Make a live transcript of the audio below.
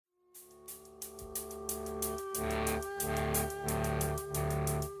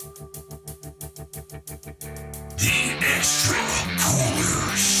The Extra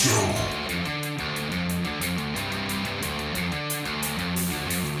Cooler Show.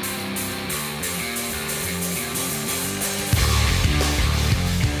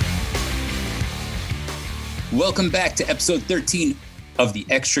 Welcome back to episode 13 of the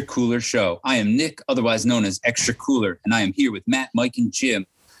Extra Cooler Show. I am Nick, otherwise known as Extra Cooler, and I am here with Matt, Mike, and Jim.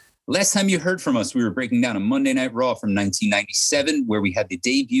 Last time you heard from us, we were breaking down a Monday Night Raw from 1997, where we had the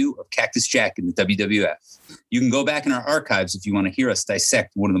debut of Cactus Jack in the WWF. You can go back in our archives if you want to hear us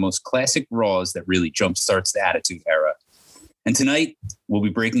dissect one of the most classic Raws that really jumpstarts the Attitude Era. And tonight, we'll be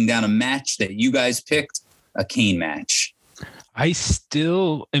breaking down a match that you guys picked, a Kane match. I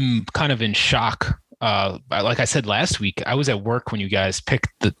still am kind of in shock. Like I said last week, I was at work when you guys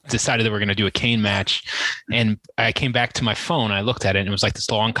decided that we're going to do a Kane match. And I came back to my phone. I looked at it and it was like this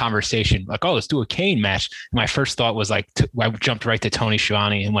long conversation like, oh, let's do a Kane match. And my first thought was like, I jumped right to Tony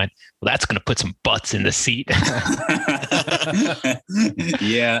Schiavone and went, well, that's going to put some butts in the seat.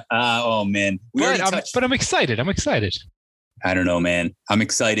 Yeah. Oh, man. But I'm excited. I don't know, man. I'm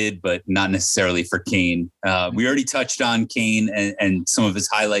excited, but not necessarily for Kane. We already touched on Kane and some of his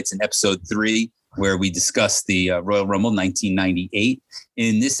highlights in episode 3. Where we discussed the Royal Rumble 1998.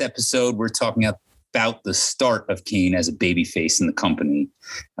 In this episode, we're talking about the start of Kane as a babyface in the company.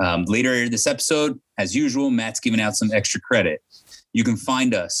 Later in this episode, as usual, Matt's giving out some extra credit. You can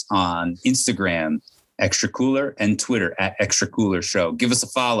find us on Instagram, Extra Cooler, and Twitter at Extra Cooler Show. Give us a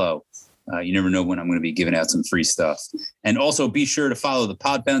follow. You never know when I'm going to be giving out some free stuff. And also be sure to follow the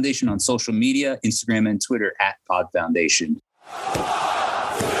Pod Foundation on social media, Instagram and Twitter at Pod Foundation.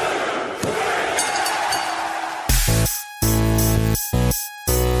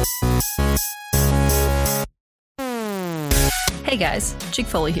 Hey guys, Chick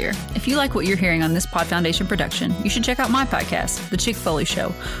Foley here. If you like what you're hearing on this Pod Foundation production, you should check out my podcast, The Chick Foley Show,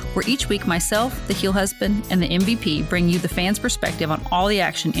 where each week myself, the heel husband, and the MVP bring you the fans' perspective on all the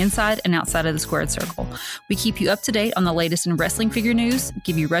action inside and outside of the squared circle. We keep you up to date on the latest in wrestling figure news,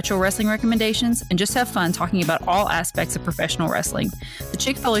 give you retro wrestling recommendations, and just have fun talking about all aspects of professional wrestling. The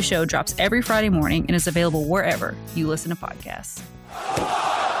Chick Foley Show drops every Friday morning and is available wherever you listen to podcasts.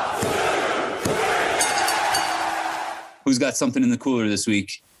 Who's got something in the cooler this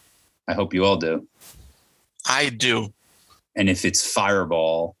week? I hope you all do. I do. And if it's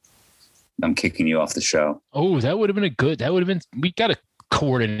Fireball, I'm kicking you off the show. Oh, that would have been we got to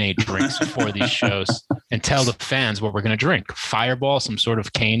coordinate drinks before these shows and tell the fans what we're going to drink. Fireball, some sort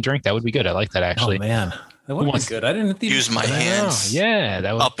of Kane drink. That would be good. I like that actually. Oh man, that would be good. I didn't use my hands. Yeah,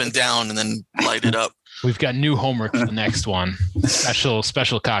 that would up and down and then light it up. We've got new homework for the next one.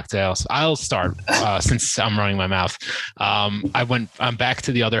 Special cocktails. I'll start since I'm running my mouth. I'm back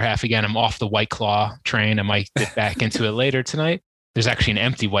to the other half again. I'm off the White Claw train. I might get back into it later tonight. There's actually an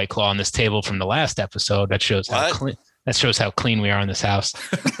empty White Claw on this table from the last episode. That shows how clean we are in this house.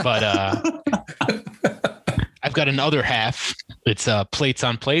 But I've got another half. It's Plates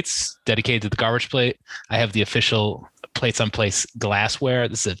on Plates, dedicated to the garbage plate. I have the official Plates on Plates glassware.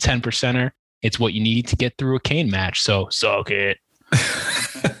 This is a 10%er. It's what you need to get through a Kane match. So suck it.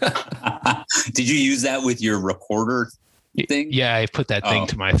 Did you use that with your recorder thing? Yeah, I put that thing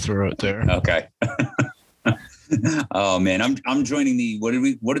to my throat there. Okay. Oh man, I'm joining the what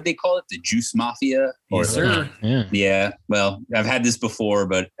did they call it? The Juice Mafia? Yes, sir. Yeah. Well, I've had this before,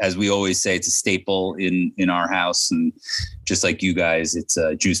 but as we always say, it's a staple in our house. And just like you guys, it's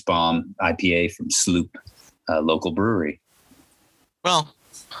a Juice Bomb IPA from Sloop, local brewery. Well,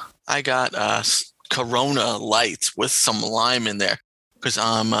 I got Corona Light with some lime in there because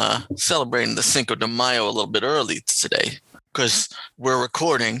I'm celebrating the Cinco de Mayo a little bit early today because we're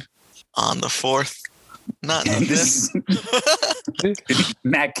recording on the 4th, not the 5th.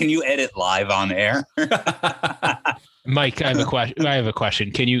 Matt, can you edit live on air? Mike, I have a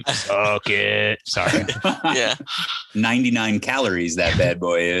question. Can you suck it? Sorry. Yeah. 99 calories that bad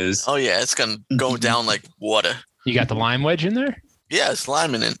boy is. Oh yeah, it's gonna go down like water. You got the lime wedge in there? Yeah, it's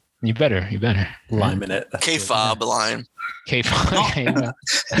lime in it. You better. Lime in it. K-fob lime. K-fave.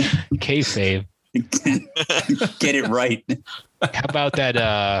 Get it right. How about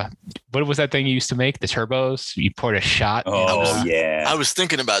that? What was that thing you used to make? The turbos? You poured a shot. Oh, yeah. I was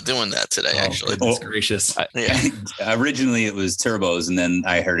thinking about doing that today, actually. Goodness gracious. Yeah. Originally, it was turbos, and then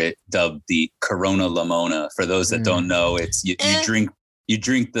I heard it dubbed the Corona Limona. For those that don't know, it's you drink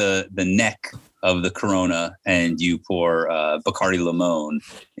the neck of the Corona and you pour Bacardi Limon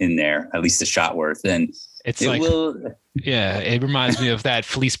in there, at least a shot worth. And it reminds me of that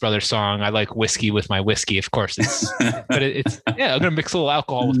Fleece Brothers song. I like whiskey with my whiskey. Of course I'm going to mix a little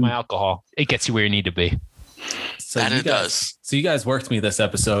alcohol with my alcohol. It gets you where you need to be. So that you it guys, does. So you guys worked me this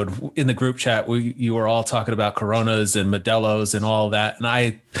episode in the group chat. You were all talking about Coronas and Modelo's and all that. And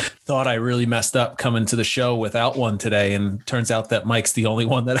I thought I really messed up coming to the show without one today. And turns out that Mike's the only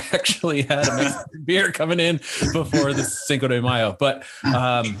one that actually had a Mexican beer coming in before the Cinco de Mayo. But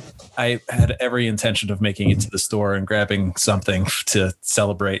I had every intention of making it to the store and grabbing something to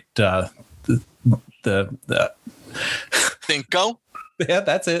celebrate the Cinco? Yeah,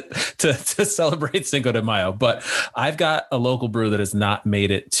 that's it, to celebrate Cinco de Mayo. But I've got a local brew that has not made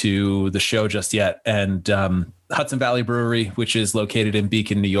it to the show just yet. And Hudson Valley Brewery, which is located in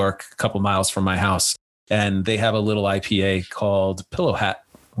Beacon, New York, a couple miles from my house. And they have a little IPA called Pillow Hat,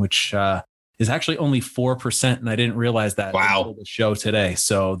 which is actually only 4%. And I didn't realize that until the show today.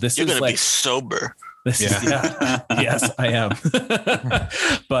 So You're going to be sober. Yes, I am.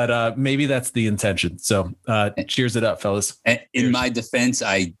 But maybe that's the intention. So cheers it up, fellas. In my defense,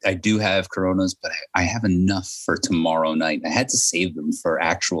 I do have Coronas, but I have enough for tomorrow night. I had to save them for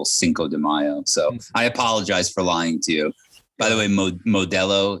actual Cinco de Mayo. So I apologize for lying to you. By the way,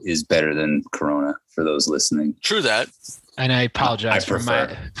 Modelo is better than Corona for those listening. True that. And I apologize for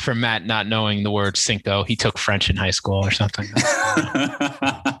Matt not knowing the word Cinco. He took French in high school or something.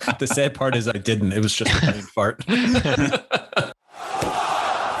 The sad part is I didn't. It was just a funny fart.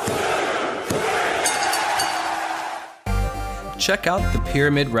 Check out the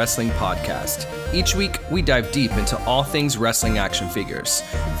Pyramid Wrestling Podcast. Each week, we dive deep into all things wrestling action figures.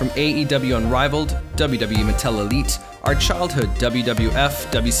 From AEW Unrivaled, WWE Mattel Elite, our childhood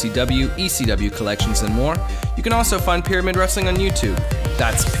WWF, WCW, ECW collections, and more. You can also find Pyramid Wrestling on YouTube.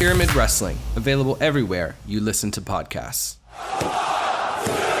 That's Pyramid Wrestling, available everywhere you listen to podcasts.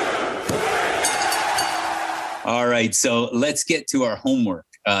 All right, so let's get to our homework.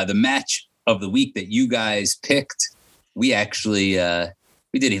 The match of the week that you guys picked, we actually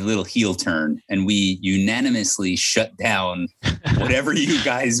we did a little heel turn and we unanimously shut down whatever you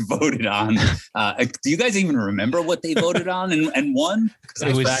guys voted on. Do you guys even remember what they voted on and won?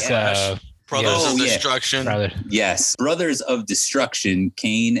 It was Brothers of Destruction. Yes, Brothers of Destruction,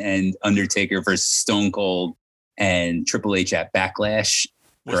 Kane and Undertaker versus Stone Cold and Triple H at Backlash.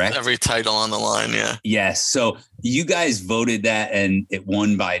 With correct? Every title on the line, yeah. Yes. So you guys voted that, and it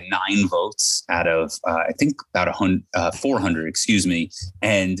won by 9 votes out of I think about 400. Excuse me.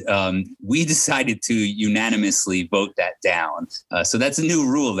 And we decided to unanimously vote that down. So that's a new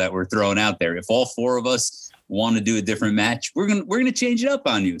rule that we're throwing out there. If all 4 of us want to do a different match, we're gonna change it up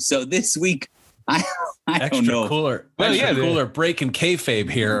on you. So this week, I don't know. Cooler breaking kayfabe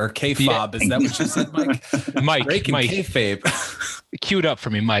here, or kayfob. Is that what you said, Mike? Mike, breaking kayfabe. Queued up for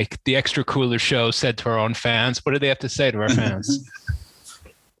me, Mike. The Extra Cooler Show said to our own fans, what did they have to say to our fans?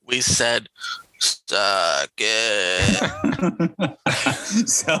 We said, suck it.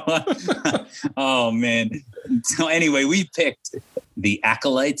 Oh man. So anyway, we picked the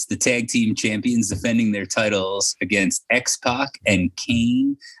Acolytes, the tag team champions, defending their titles against X-Pac and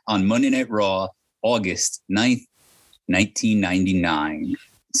Kane on Monday Night Raw, August 9th, 1999.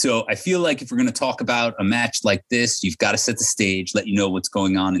 So I feel like if we're going to talk about a match like this, you've got to set the stage, let you know what's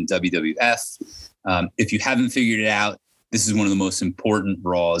going on in WWF. If you haven't figured it out, this is one of the most important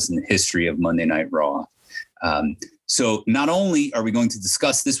Raws in the history of Monday Night Raw. So not only are we going to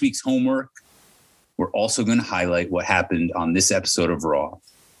discuss this week's homework, we're also going to highlight what happened on this episode of Raw.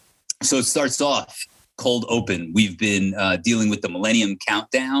 So it starts off cold open. We've been dealing with the Millennium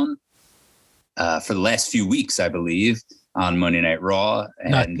Countdown for the last few weeks, I believe, on Monday Night Raw.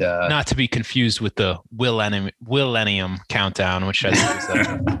 And not to be confused with the Millennium Countdown, which I think is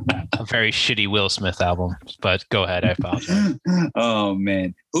a very shitty Will Smith album. But go ahead, I apologize. Oh,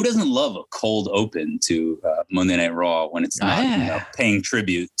 man. Who doesn't love a cold open to Monday Night Raw when it's not paying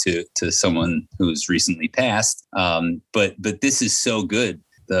tribute to someone who's recently passed? But this is so good.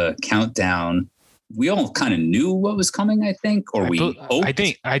 The countdown. We all kind of knew what was coming, I think, or we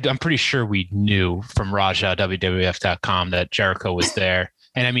hoped. I'm pretty sure we knew from Raja WWF.com that Jericho was there.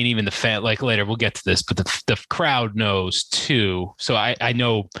 And I mean, even the fan, like later, we'll get to this, but the crowd knows too. So I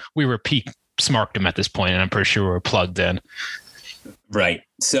know we were peak smarkdom at this point, and I'm pretty sure we were plugged in. Right.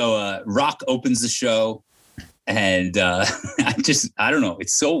 So Rock opens the show, and I don't know.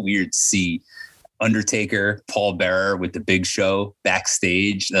 It's so weird to see Undertaker, Paul Bearer with the Big Show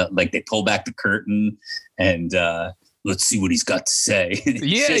backstage. Like they pull back the curtain and let's see what he's got to say.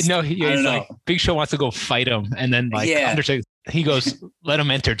 He's like, Big Show wants to go fight him. And then Undertaker, he goes, let him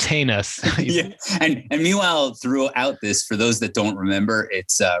entertain us. Yeah. And meanwhile, throughout this, for those that don't remember,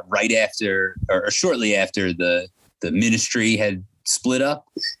 it's right after or shortly after the Ministry had split up,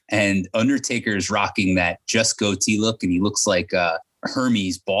 and Undertaker's rocking that just goatee look, and he looks like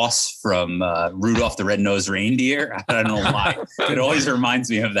Hermes' boss from Rudolph the Red-Nosed Reindeer. I don't know why. It always reminds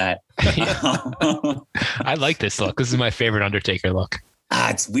me of that. I like this look. This is my favorite Undertaker look.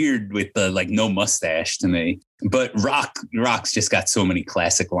 It's weird with the like no mustache to me. But Rock's just got so many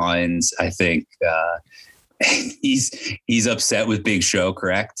classic lines. I think he's upset with Big Show,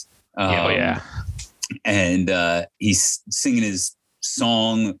 correct? Yeah. And he's singing his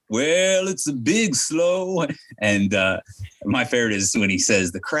song, well, it's a big slow. And my favorite is when he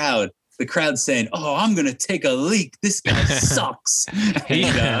says the crowd saying, oh, I'm gonna take a leak, this guy sucks. He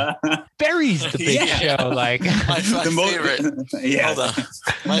buries the Big Show. Like my favorite. Yeah. Hold on.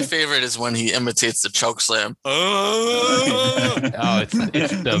 My favorite is when he imitates the choke slam.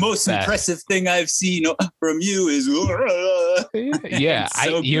 it's the most best. Impressive thing I've seen from you is yeah.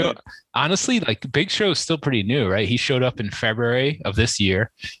 So honestly, like Big Show is still pretty new, right? He showed up in February of this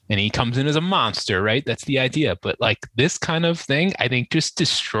year and he comes in as a monster, right? That's the idea. But like this kind of thing, I think just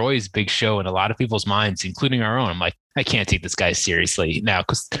destroys Big Show in a lot of people's minds, including our own. I'm like, I can't take this guy seriously now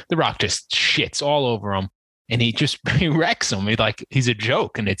because The Rock just shits all over him and he wrecks him. He's a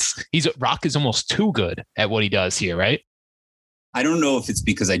joke, and Rock is almost too good at what he does here, right? I don't know if it's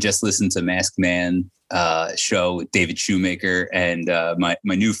because I just listened to Masked Man show with David Shoemaker, and my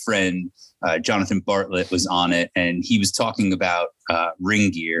new friend Jonathan Bartlett was on it, and he was talking about ring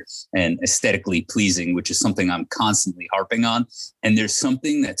gear and aesthetically pleasing, which is something I'm constantly harping on. And there's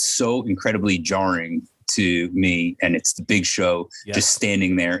something that's so incredibly jarring to me, and it's the Big Show just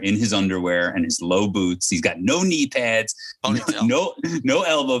standing there in his underwear and his low boots. He's got no knee pads, no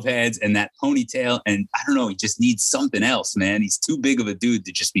elbow pads, and that ponytail. And I don't know, he just needs something else, man. He's too big of a dude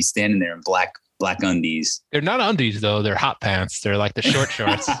to just be standing there in black undies. They're not undies though. They're hot pants. They're like the short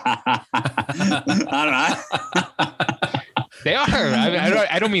shorts. I don't know. They are.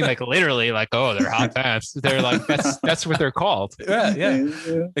 I don't mean like literally like, oh, they're hot pants. They're like, that's what they're called. Yeah.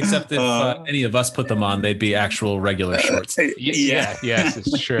 Except if any of us put them on, they'd be actual regular shorts. Yes,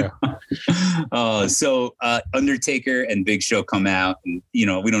 it's true. So Undertaker and Big Show come out, and we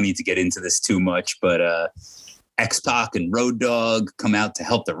don't need to get into this too much, but X-Pac and Road Dogg come out to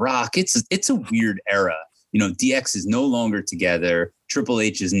help The Rock. It's a weird era. DX is no longer together. Triple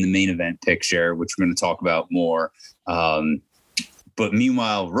H is in the main event picture, which we're going to talk about more. But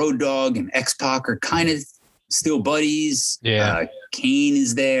meanwhile, Road Dogg and X-Pac are kind of still buddies. Yeah. Kane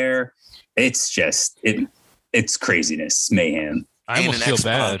is there. It's just, it's craziness, mayhem. I almost feel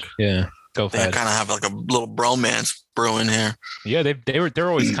bad. Yeah. Go They fast. kind of have like a little bromance brewing here. Yeah, they're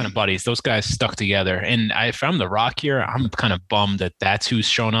always kind of buddies. Those guys stuck together. And if I'm The Rock here, I'm kind of bummed that that's who's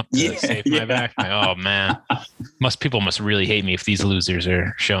shown up to save my back. Like, oh man, people must really hate me if these losers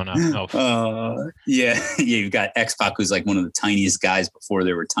are showing up. You've got X-Pac, who's like one of the tiniest guys before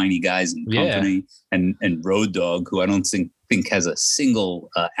there were tiny guys in the company, and Road Dogg, who I don't think has a single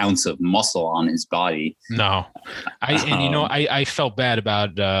ounce of muscle on his body. No, I felt bad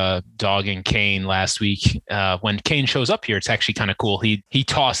about Dogg and Kane last week. When Kane shows up here, it's actually kind of cool. He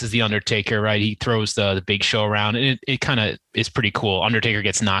tosses the Undertaker, right? He throws the Big Show around, and it kind of is pretty cool. Undertaker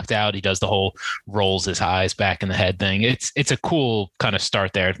gets knocked out. He does the whole rolls his eyes back in the head thing. It's a cool kind of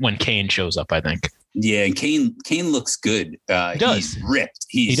start there when Kane shows up, I think. Yeah, and Kane looks good. He does. He's ripped.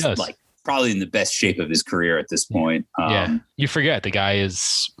 He does. Like probably in the best shape of his career at this point. You forget the guy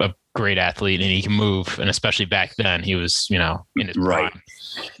is a great athlete and he can move, and especially back then he was, in his prime.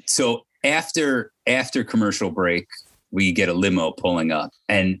 So after commercial break, we get a limo pulling up,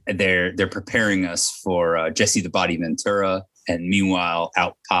 and they're preparing us for Jesse the Body Ventura, and meanwhile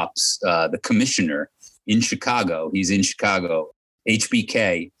out pops the commissioner in Chicago. He's in Chicago,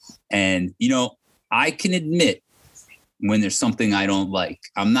 HBK, and I can admit when there's something I don't like.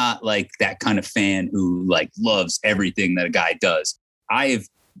 I'm not like that kind of fan who like loves everything that a guy does. I have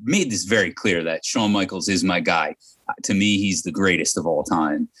made this very clear that Shawn Michaels is my guy. To me, he's the greatest of all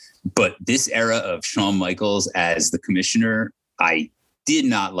time. But this era of Shawn Michaels as the commissioner, I did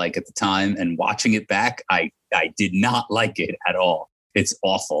not like at the time. And watching it back, I did not like it at all. It's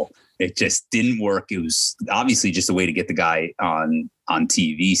awful. It just didn't work. It was obviously just a way to get the guy on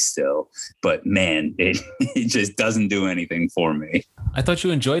TV still. But man, it just doesn't do anything for me. I thought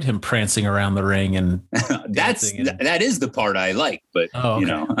you enjoyed him prancing around the ring and that is the part I like. But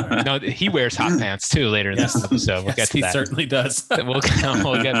no, he wears hot pants too later in this episode. We'll get to that. He certainly does. We'll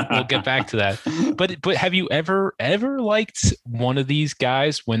get back to that. But have you ever liked one of these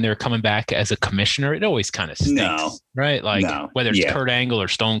guys when they're coming back as a commissioner? It always kind of stinks, right? Like whether it's Kurt Angle or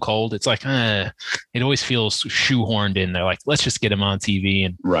Stone Cold, it's like it always feels shoehorned in. They're like, let's just get him on TV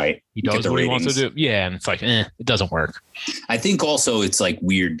and he does what he wants to do. Yeah, and it's like, it doesn't work. I think also it's like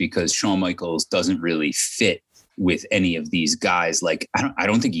weird because Shawn Michaels doesn't really fit with any of these guys. Like, I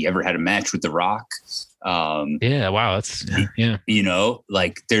don't think he ever had a match with The Rock. Yeah. Wow. That's yeah. You know,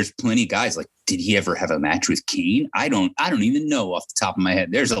 like there's plenty of guys. Like, did he ever have a match with Kane? I don't even know off the top of my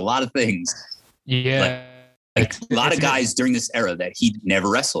head. There's a lot of things. Yeah. Like a lot of guys during this era that he never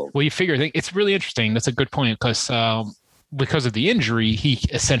wrestled. Well, you figure it's really interesting. That's a good point because of the injury, he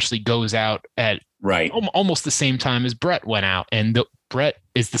essentially goes out at almost the same time as Brett went out, and Brett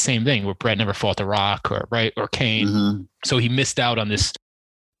is the same thing where Brett never fought The Rock or Kane, Mm-hmm. so he missed out on this.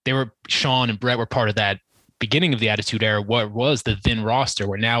 Sean and Brett were part of that beginning of the Attitude Era. What was the thin roster?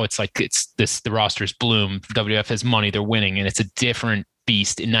 Where now it's like the roster's bloom. WWF has money, they're winning, and it's a different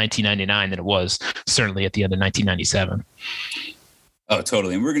beast in 1999 than it was certainly at the end of 1997. Oh,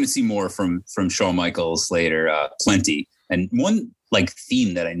 totally. And we're going to see more from Shawn Michaels later, plenty. And one like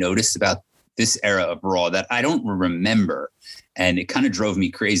theme that I noticed about this era of Raw that I don't remember, and it kind of drove me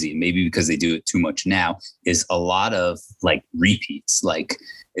crazy, maybe because they do it too much now, is a lot of like repeats. Like,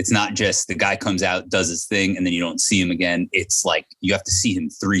 it's not just the guy comes out, does his thing, and then you don't see him again. It's like you have to see him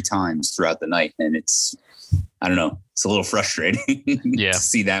 3 times throughout the night. And it's, I don't know, it's a little frustrating to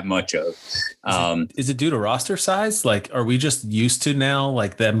see that much of. Is it due to roster size? Like, are we just used to now,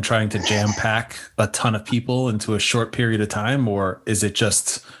 like them trying to jam pack a ton of people into a short period of time? Or is it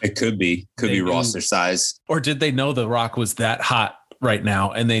just... It could be roster size. Or did they know The Rock was that hot right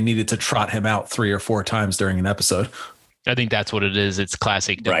now and they needed to trot him out 3 or 4 times during an episode? I think that's what it is. It's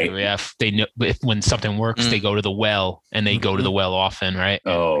classic WWF. Right. They know when something works, they go to the well, and they go to the well often, right?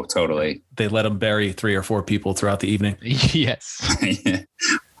 Oh, totally. They let him bury 3 or 4 people throughout the evening. Yes.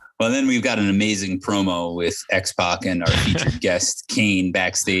 Well, then we've got an amazing promo with X-Pac and our featured guest Kane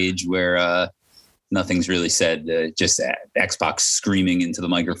backstage, where nothing's really said. Just X-Pac screaming into the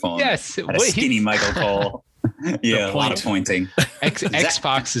microphone. Yes, at a skinny Michael Cole. Yeah, a lot of pointing.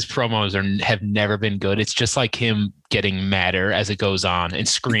 X-Pac's promos have never been good. It's just like him getting madder as it goes on and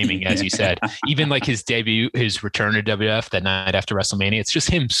screaming, as you said. Even like his debut, his return to WWF that night after WrestleMania, it's just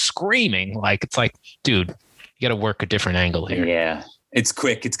him screaming. Like, it's like, dude, you got to work a different angle here. Yeah. It's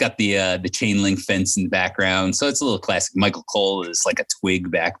quick. It's got the chain link fence in the background. So it's a little classic. Michael Cole is like a twig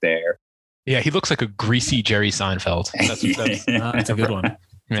back there. Yeah, he looks like a greasy Jerry Seinfeld. That's a good one.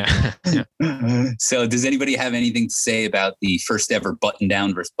 Yeah. So does anybody have anything to say about the first ever button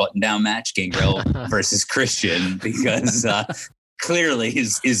down versus button down match, Gangrel versus Christian? Because clearly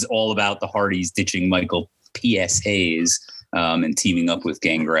is all about the Hardys ditching Michael P.S. Hayes and teaming up with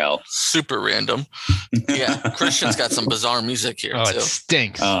Gangrel. Super random. Yeah, Christian's got some bizarre music here too. It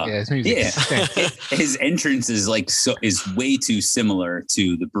stinks. His music stinks. His entrance is is way too similar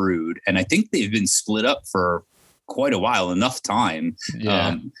to the Brood, and I think they've been split up for quite a while, enough time.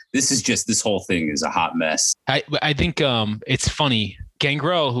 Yeah. This whole thing is a hot mess. I think it's funny.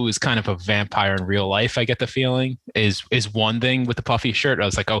 Gangrel, who is kind of a vampire in real life, I get the feeling, is one thing with the puffy shirt. I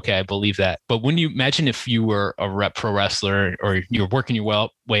was like, okay, I believe that. But when you imagine if you were a pro wrestler or you're working your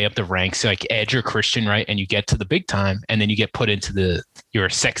way up the ranks, like Edge or Christian, right? And you get to the big time, and then you get put into you're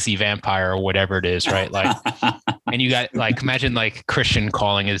a sexy vampire or whatever it is, right? Like, and you got like, imagine like Christian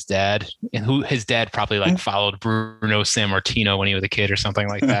calling his dad, and who his dad probably like followed Bruno Sammartino when he was a kid or something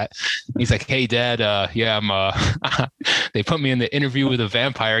like that. He's like, hey dad, I'm they put me in the interview with a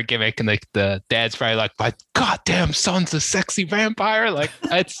vampire gimmick, and like the dad's probably like, my goddamn son's a sexy vampire. Like,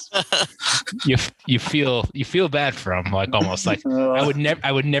 that's you feel bad for him, like almost like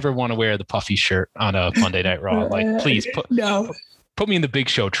I would never want to wear the puffy shirt on a Monday Night Raw. Like, please put me in the Big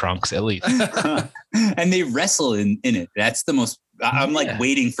Show trunks at least. And they wrestle in it. That's the most. I'm like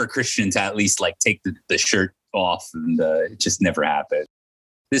waiting for Christian to at least like take the shirt off, and it just never happened.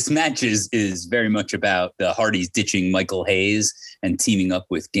 This match is very much about the Hardys ditching Michael Hayes and teaming up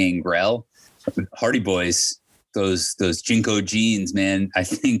with Gangrel. Hardy Boys, those Jinko jeans, man. I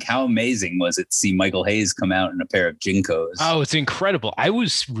think how amazing was it to see Michael Hayes come out in a pair of Jinkos? Oh, it's incredible. I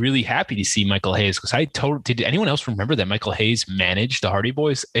was really happy to see Michael Hayes because did anyone else remember that Michael Hayes managed the Hardy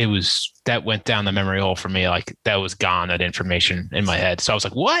Boys? That went down the memory hole for me. Like, that was gone, that information in my head. So I was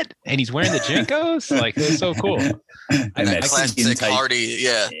like, what? And he's wearing the Jinkos? Like, it was so cool. And that classic Hardy,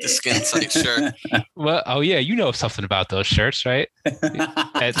 the skin tight shirt. Well, oh yeah, you know something about those shirts, right?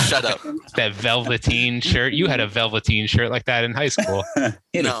 Shut up. That velveteen shirt. You had a velveteen shirt like that in high school.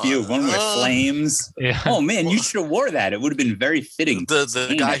 He had a few. One with flames. Yeah. Oh man, you should have wore that. It would have been very fitting.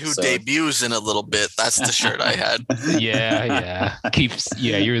 The guy who debuts in a little bit. That's the shirt I had. Yeah.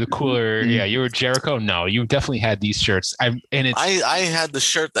 You're the cooler. Yeah, you were Jericho. No, you definitely had these shirts. I had the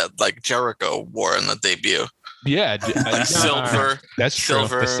shirt that like Jericho wore in the debut. Yeah, silver. That's true.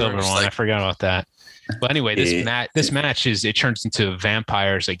 The silver one. Like, I forgot about that. But anyway, this match it turns into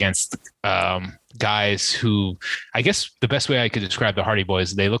vampires against guys who, I guess the best way I could describe the Hardy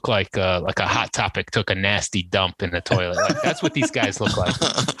Boys, they look like a Hot Topic took a nasty dump in the toilet. Like that's what these guys look like.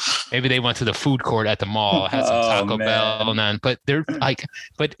 Maybe they went to the food court at the mall, had some Taco Bell, and then, but they're like,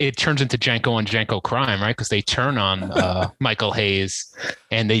 but it turns into Jenko and Jenko crime, right? Because they turn on Michael Hayes,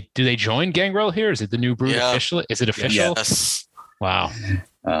 and they join Gangrel here? Is it the new Brood official? Is it official? Yes. Wow.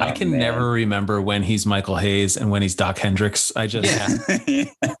 I can never remember when he's Michael Hayes and when he's Doc Hendricks. I just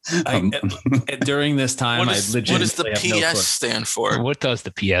during this time, what does the PS stand for? What does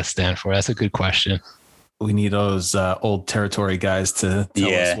the PS stand for? That's a good question. We need those old territory guys to tell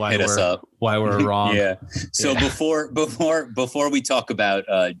us why we're wrong. Yeah. So before we talk about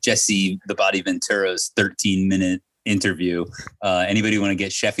Jesse the Body Ventura's 13-minute interview, anybody want to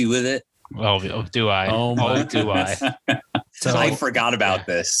get Sheffy with it? Oh, do I? Do I? So I forgot about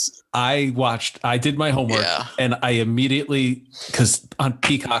this. I did my homework and I immediately, because on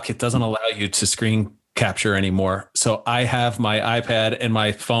Peacock, it doesn't allow you to screen capture anymore. So I have my iPad and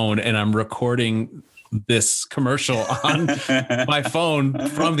my phone and I'm recording this commercial on my phone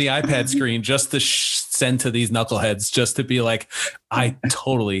from the iPad screen just to send to these knuckleheads, just to be like, I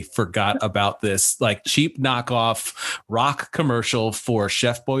totally forgot about this like cheap knockoff rock commercial for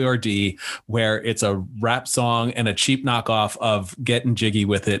Chef Boyardee, where it's a rap song and a cheap knockoff of Getting Jiggy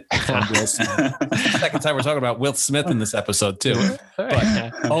with It from Will Smith. Second time we're talking about Will Smith in this episode too.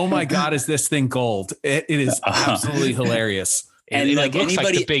 But oh my God, is this thing gold? It is absolutely hilarious. And it like looks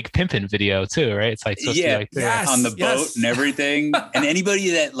like the Big Pimpin' video too, right? It's like on the boat and everything. And anybody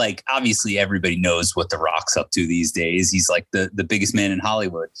that like, obviously everybody knows what The Rock's up to these days. He's like the biggest man in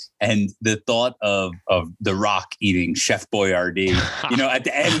Hollywood. And the thought of The Rock eating Chef Boyardee, at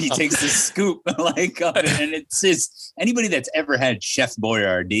the end he takes the scoop like of it, and it's just anybody that's ever had Chef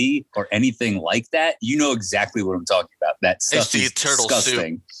Boyardee or anything like that, you know exactly what I'm talking about. That stuff is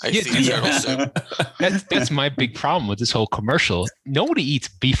disgusting. That's my big problem with this whole commercial. Nobody eats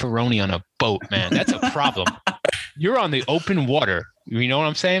beefaroni on a boat, man. That's a problem. You're on the open water. You know what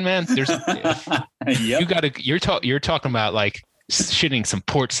I'm saying, man? You're talking about like shitting some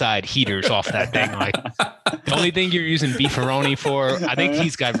portside heaters off that thing. Like the only thing you're using beefaroni for, I think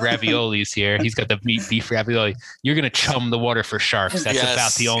he's got raviolis here. He's got the beef ravioli. You're gonna chum the water for sharks. That's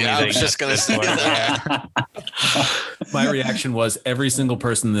about the only thing. I was just gonna say that. My reaction was every single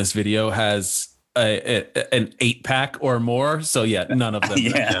person in this video has an 8-pack or more. So none of them.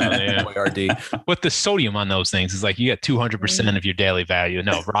 But the sodium on those things is like you get 200% of your daily value.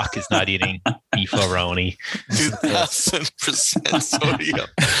 No, Rock is not eating beefaroni. 2,000% sodium.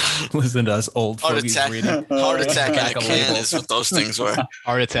 Listen to us old heart attack in a can is what those things were.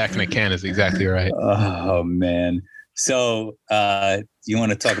 Heart attack in a can is exactly right. Oh man. So you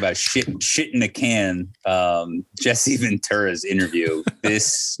want to talk about shit in a can? Jesse Ventura's interview.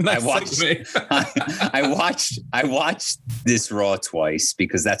 This I watched this Raw twice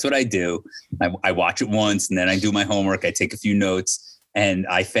because that's what I do. I watch it once and then I do my homework. I take a few notes and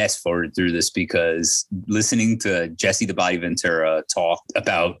I fast forward through this because listening to Jesse the Body Ventura talk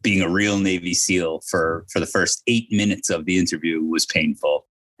about being a real Navy SEAL for the first 8 minutes of the interview was painful.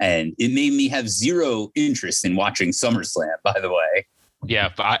 And it made me have zero interest in watching SummerSlam, by the way. Yeah,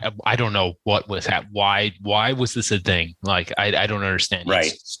 but I don't know what was that. Why was this a thing? Like, I don't understand.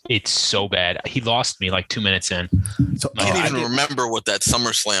 Right. It's so bad. He lost me like 2 minutes in. So I can't even remember what that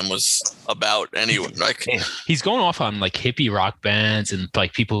SummerSlam was about anyway. Like, he's going off on like hippie rock bands and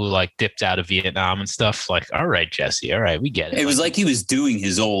like people who like dipped out of Vietnam and stuff. Like, all right, Jesse. All right, we get it. It was like he was doing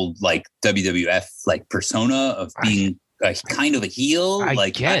his old like WWF like persona of being kind of a heel.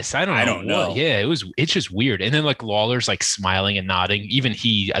 I guess. I don't know. Yeah, it's just weird. And then like Lawler's like smiling and nodding. Even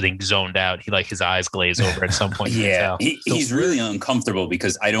he, I think, zoned out. He like his eyes glaze over at some point. He's really uncomfortable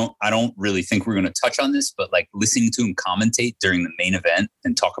because I don't really think we're going to touch on this, but like listening to him commentate during the main event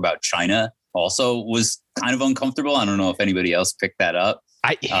and talk about China also was kind of uncomfortable. I don't know if anybody else picked that up.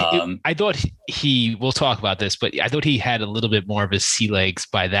 I thought we'll talk about this, but I thought he had a little bit more of his sea legs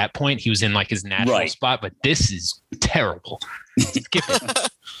by that point. He was in like his natural spot, but this is terrible. Skip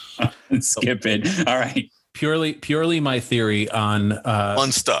it. Skip it. All right. Purely my theory on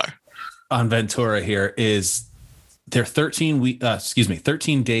 1 star on Ventura here is they're 13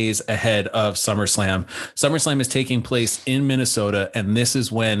 days ahead of SummerSlam. SummerSlam is taking place in Minnesota, and this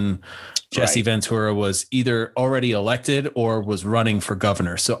is when Jesse Ventura was either already elected or was running for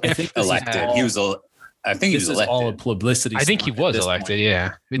governor. So I think elected. He was elected. All a publicity. I think he was elected. Point.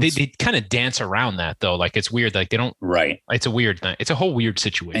 Yeah, they kind of dance around that though. Like it's weird. Like they don't. Right. It's a weird thing. It's a whole weird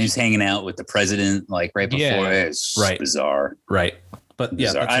situation. And he's hanging out with the president like right before. It's bizarre. Right. But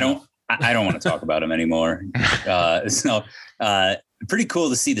bizarre. I don't want to talk about him anymore. Pretty cool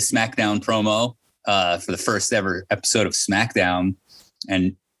to see the SmackDown promo for the first ever episode of SmackDown.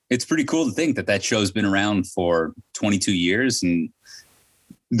 And it's pretty cool to think that show's been around for 22 years, and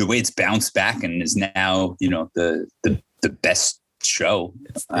the way it's bounced back and is now, the best show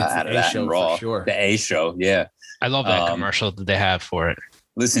out of that and Raw. Sure. The A show. Yeah. I love that commercial that they have for it.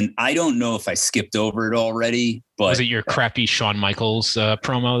 Listen, I don't know if I skipped over it already, but was it your crappy Shawn Michaels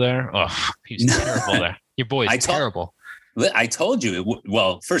promo there? Oh, he was terrible there. Your boy is terrible. I told you.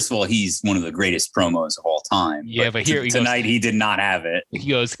 Well, first of all, he's one of the greatest promos of all time. Yeah, but here tonight he did not have it. He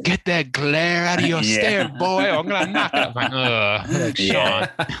goes, "Get that glare out of your stare, boy! Or I'm gonna knock it." I'm like, Sean.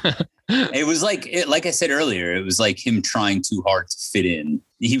 It was like I said earlier. It was like him trying too hard to fit in.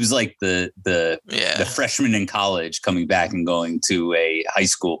 He was like the freshman in college coming back and going to a high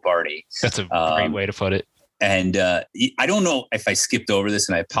school party. That's a great way to put it. And I don't know if I skipped over this,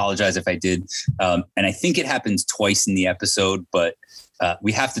 and I apologize if I did. And I think it happens twice in the episode, but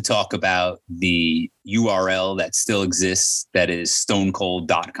we have to talk about the URL that still exists, that is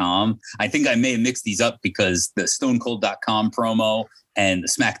stonecold.com. I think I may have mixed these up because the stonecold.com promo and the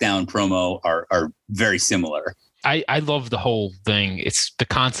SmackDown promo are very similar. I love the whole thing. It's the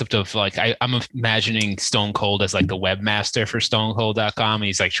concept of like, I'm imagining Stone Cold as like the webmaster for stonecold.com.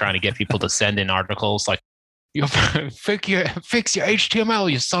 He's like trying to get people to send in articles like, you fix your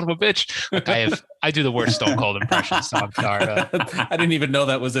HTML, you son of a bitch. Like I do the worst Stone Cold impression, so I'm sorry. I didn't even know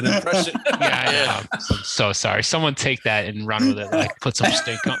that was an impression. Yeah, I'm so sorry. Someone take that and run with it. Like put some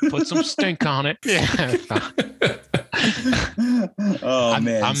stink on it. Yeah.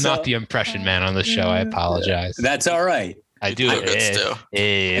 Man, I'm not the impression man on the show. I apologize. That's all right. I do it.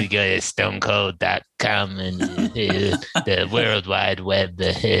 We go to stonecold.com and the World Wide Web.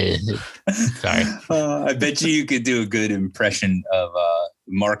 Sorry. I bet you could do a good impression of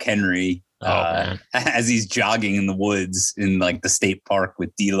Mark Henry as he's jogging in the woods in like the state park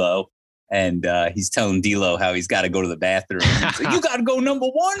with D'Lo. And he's telling D'Lo how he's got to go to the bathroom. He's like, you got to go number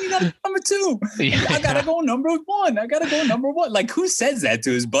one. You got to go number two. I got to go number one. I got to go number one. Like, who says that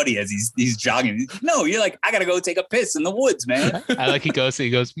to his buddy as he's jogging? No, you're like, I got to go take a piss in the woods, man. I like he goes,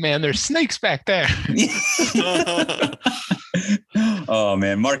 man, there's snakes back there. Oh,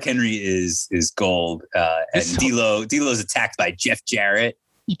 man. Mark Henry is gold. And D'Lo's attacked by Jeff Jarrett.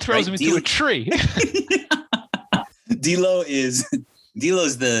 He throws him into a tree.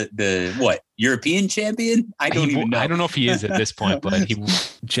 D'Lo's the what, European champion? I don't even know. I don't know if he is at this point, but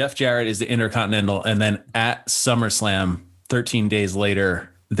Jeff Jarrett is the Intercontinental, and then at SummerSlam 13 days later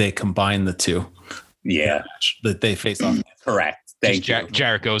they combine the two. Yeah, that they face off. Correct. Thank you.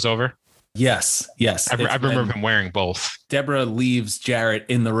 Jarrett goes over. Yes. I remember him wearing both. Deborah leaves Jarrett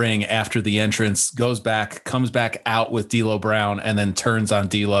in the ring after the entrance, goes back, comes back out with D'Lo Brown, and then turns on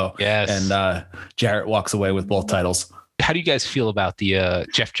D'Lo. Yes. And Jarrett walks away with both titles. How do you guys feel about the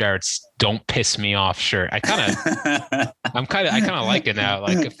Jeff Jarrett's "Don't Piss Me Off" shirt? I kind of like it now.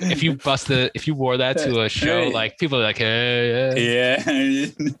 Like if you wore that to a show, like people are like, yeah.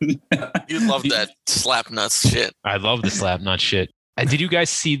 You love that slapnuts shit. I love the slapnut shit. Did you guys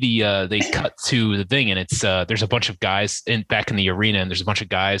see they cut to the thing, and it's there's a bunch of guys back in the arena, and there's a bunch of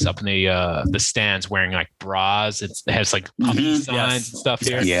guys up in the stands wearing like bras. It has like puppy signs and stuff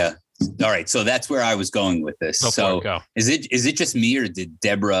here. Yeah. All right, so that's where I was going with this. Go. Is it just me, or did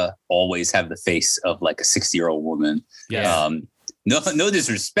Deborah always have the face of like a 60-year-old woman? Yeah. No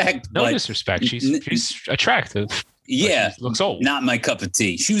disrespect. No disrespect. She's attractive. Yeah. She looks old. Not my cup of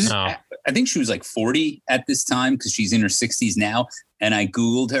tea. She was. No. I think she was like 40 at this time because she's in her 60s now. And I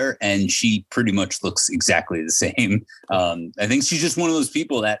Googled her, and she pretty much looks exactly the same. I think she's just one of those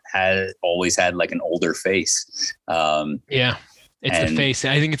people that always had like an older face. Yeah. It's the face.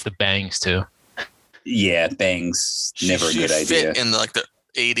 I think it's the bangs too. Yeah, bangs. Never a good idea. Fit in like the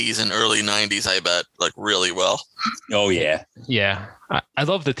 80s and early 90s, I bet, like really well. Oh yeah. Yeah. I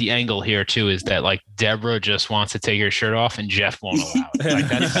love that the angle here too is that like Deborah just wants to take her shirt off and Jeff won't allow it.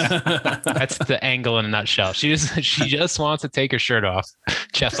 Like that's the angle in a nutshell. She just wants to take her shirt off.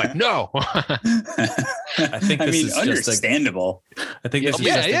 Jeff's like, no. I think this is understandable. I think this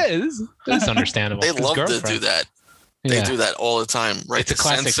is it's understandable. They love to do that. They do that all the time, right? It's a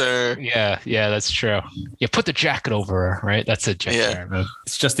classic. Censor. Yeah, that's true. Yeah, put the jacket over her, right? That's a Jeff move.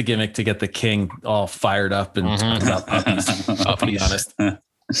 It's just a gimmick to get the king all fired up and talk about puppies. I'll be honest.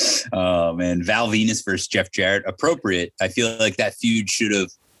 Oh man, Val Venus versus Jeff Jarrett, appropriate. I feel like that feud should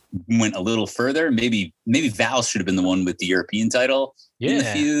have went a little further. Maybe Val should have been the one with the European title in the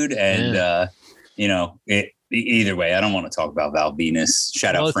feud, and either way, I don't want to talk about Val Venus.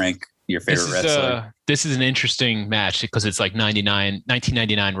 Shout out Frank. Your favorite wrestler. this is an interesting match because it's like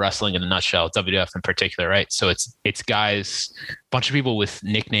 1999 wrestling in a nutshell, WWF in particular, right? So it's guys, a bunch of people with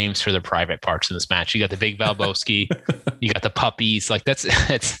nicknames for their private parts in this match. You got the Big Valboski, you got the puppies. Like that's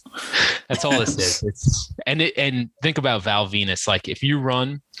all this is. And think about Val Venus. Like if you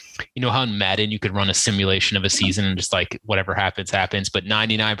run, you know how in Madden you could run a simulation of a season and just like whatever happens, but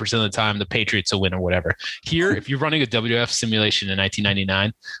 99% of the time the Patriots will win or whatever. Here, if you're running a WWF simulation in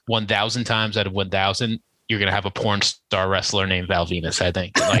 1999, 1,000 times out of 1,000, you're going to have a porn star wrestler named Val Venus, I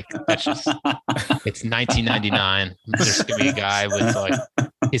think. Like that's just, it's 1999. There's going to be a guy with like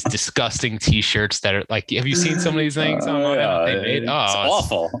his disgusting t-shirts that are like, have you seen some of these things online that they made? It's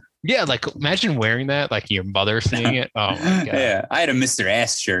awful. Yeah, like imagine wearing that, like your mother seeing it. Oh my god! Yeah, I had a Mr.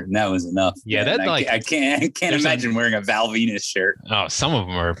 Ass shirt, and that was enough. Yeah, man. that like I can't imagine wearing a Val Venus shirt. Oh, some of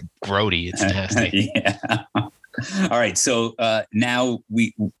them are grody. It's nasty. Yeah. All right, so now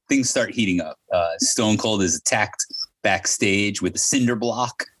things start heating up. Stone Cold is attacked backstage with a cinder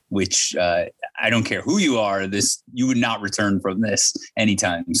block, which I don't care who you are, you would not return from this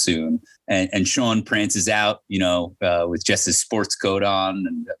anytime soon. And Sean prances out, with just his sports coat on.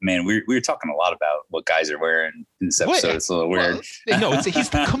 And man, we were talking a lot about what guys are wearing in this episode. What? It's a little weird. No, he's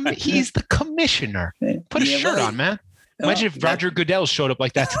the commissioner. Put a shirt on, man. Imagine if Roger Goodell showed up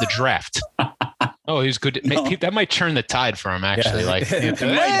like that to the draft. Oh, he's good. No. That might turn the tide for him, actually. Yeah. Like it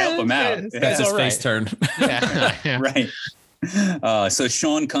might help him out. That's his face turn. Yeah. Right. So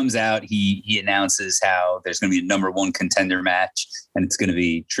Sean comes out. He announces how there's going to be a number one contender match, and it's going to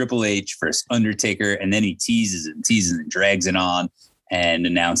be Triple H versus Undertaker. And then he teases and drags it on, and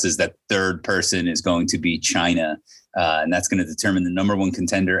announces that third person is going to be China, and that's going to determine the number one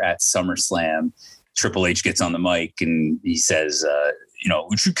contender at SummerSlam. Triple H gets on the mic and he says,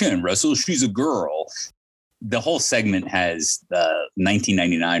 she can wrestle. She's a girl. The whole segment has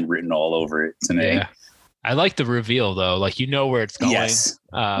 1999 written all over it to me. Yeah. I like the reveal though. Like, where it's going. Yes.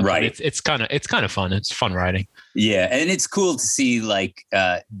 Right. It's kind of fun. It's fun writing. Yeah. And it's cool to see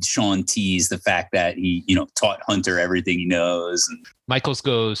Sean tease the fact that he, taught Hunter everything he knows. And Michaels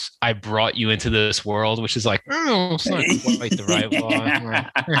goes, I brought you into this world, which is like, it's not quite the right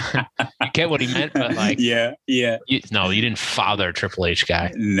one. You get what he meant, but like, yeah. You didn't father Triple H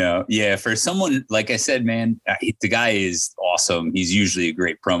guy. No. Yeah. For someone, like I said, man, the guy is awesome. He's usually a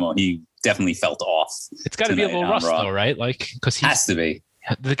great promo. He definitely felt off. It's got to be a little rust though, right? Like, because he has to be.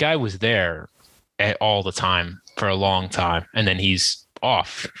 The guy was there all the time for a long time, and then he's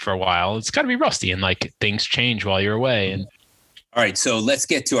off for a while. It's got to be rusty, and like things change while you're away. And all right, so let's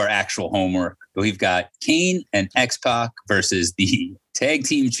get to our actual homework. We've got Kane and X-Pac versus the tag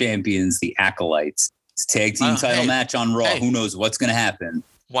team champions, the Acolytes. It's a tag team title match on Raw. Who knows what's going to happen?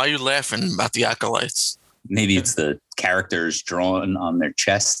 Why are you laughing about the Acolytes? Maybe it's the characters drawn on their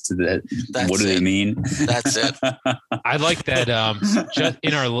chest. What do they mean? That's it. I like that. Just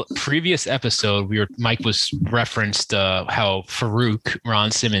in our previous episode, Mike was referenced how Farouk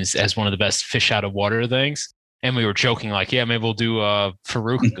Ron Simmons as one of the best fish out of water things. And we were joking like, yeah, maybe we'll do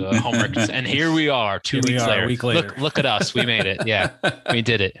Farouk homework. And here we are, 2 weeks later. A week later. Look at us. We made it. Yeah, we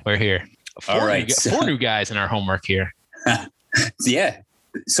did it. We're here. Four new guys in our homework here. Yeah.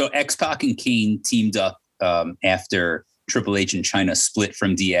 So X-Pac and Kane teamed up after Triple H and China split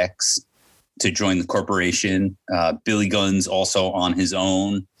from DX to join the corporation. Billy Gunn's also on his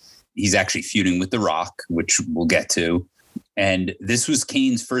own. He's actually feuding with The Rock, which we'll get to. And this was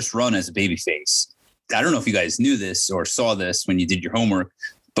Kane's first run as a babyface. I don't know if you guys knew this or saw this when you did your homework,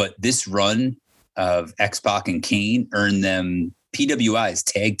 but this run of X-Pac and Kane earned them PWI's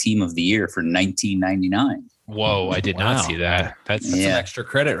Tag Team of the Year for 1999. Whoa, I did not see that. That's some extra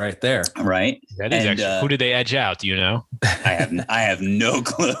credit right there. Right. That is extra. Who did they edge out? Do you know? I have no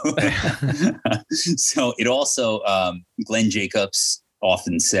clue. So it also, Glenn Jacobs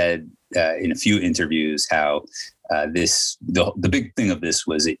often said in a few interviews how the big thing of this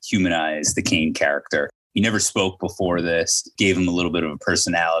was it humanized the Kane character. He never spoke before this, gave him a little bit of a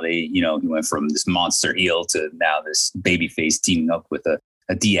personality. He went from this monster heel to now this babyface teaming up with a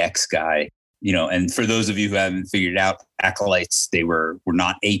DX guy. And for those of you who haven't figured it out, Acolytes, they were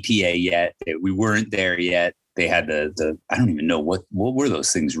not APA yet. We weren't there yet. They had the I don't even know what were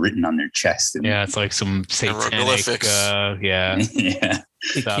those things written on their chest. Yeah, it's like some satanic. Yeah.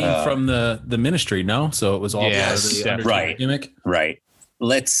 It came from the ministry, no? So it was all part of the right gimmick. Right.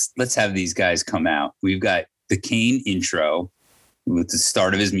 Let's have these guys come out. We've got the Kane intro with the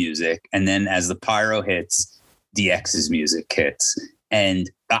start of his music, and then as the pyro hits, DX's music hits.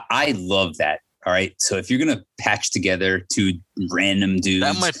 And I love that. All right. So if you're going to patch together two random dudes,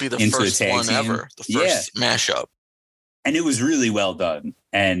 that might be the first one ever. The first mashup. And it was really well done.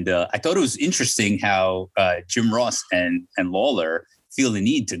 And I thought it was interesting how Jim Ross and Lawler feel the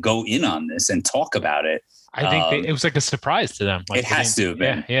need to go in on this and talk about it. I think it was like a surprise to them. Like, it has to have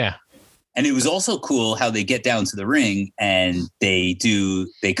been. Yeah. And it was also cool how they get down to the ring and they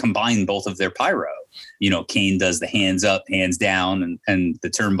combine both of their pyro. Kane does the hands up, hands down, and the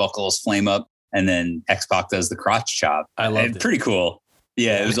turnbuckles flame up. And then X-Pac does the crotch chop. I loved it. Pretty cool.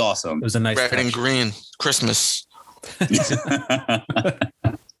 Yeah, it was awesome. It was a nice red touch. and green Christmas.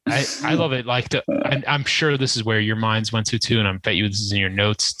 I love it. Like, I'm sure this is where your minds went to too, and I bet you this is in your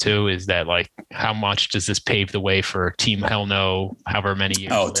notes too. Is that like how much does this pave the way for Team Hell No? However many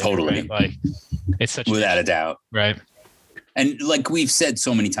years? Oh, later, totally. Right? Like, it's such without a doubt, right? And like we've said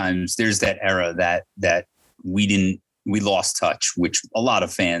so many times, there's that era that we lost touch, which a lot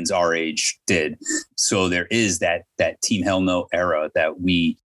of fans our age did. So there is that Team Hell No era that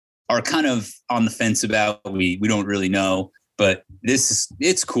we are kind of on the fence about. We don't really know. But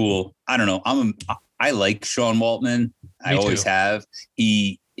it's cool. I don't know. I like Sean Waltman. I always have.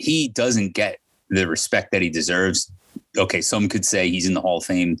 He doesn't get the respect that he deserves. Okay, some could say he's in the Hall of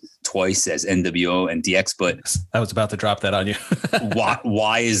Fame twice as NWO and DX, but I was about to drop that on you.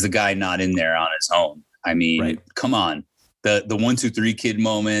 why is the guy not in there on his own? I mean, right. Come on. The 1, 2, 3 Kid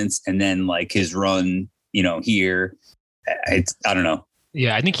moments, and then like his run, here. I don't know.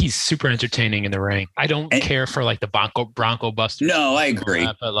 Yeah, I think he's super entertaining in the ring. I don't care for like the Bronco Buster. No, I agree.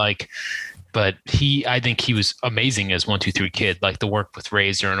 But I think he was amazing as 1, 2, 3 Kid, like the work with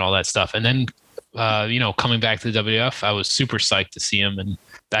Razor and all that stuff. And then, coming back to the WWF, I was super psyched to see him. And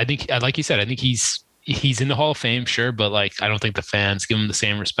I think, like you said, I think he's in the Hall of Fame, sure, but like I don't think the fans give him the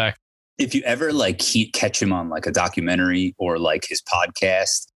same respect. If you ever catch him on like a documentary or like his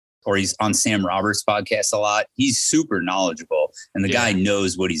podcast, or he's on Sam Roberts' podcast a lot, he's super knowledgeable, and the guy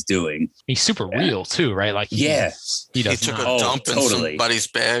knows what he's doing. He's super real too, right? Like he took a dump in somebody's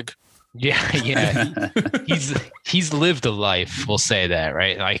bag. Yeah. He's lived a life. We'll say that,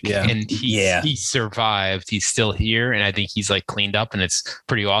 right? Like, and he survived. He's still here, and I think he's like cleaned up, and it's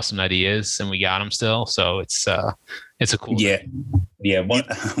pretty awesome that he is, and we got him still. So it's a cool. Yeah.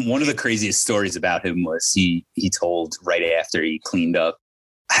 One of the craziest stories about him was he told right after he cleaned up.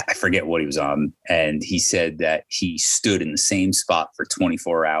 I forget what he was on. And he said that he stood in the same spot for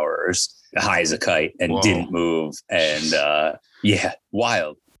 24 hours, high as a kite, and didn't move. And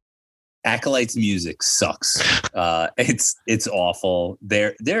wild. Acolyte's music sucks. It's awful.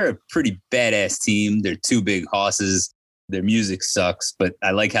 They're a pretty badass team. They're 2 big hosses. Their music sucks, but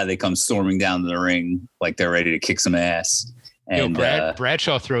I like how they come storming down to the ring like they're ready to kick some ass. And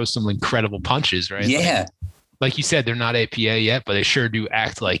Bradshaw throws some incredible punches, right? Yeah. Like you said, they're not APA yet, but they sure do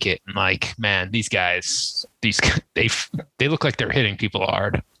act like it. And like, man, these guys, they look like they're hitting people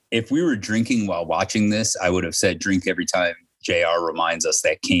hard. If we were drinking while watching this, I would have said drink every time JR reminds us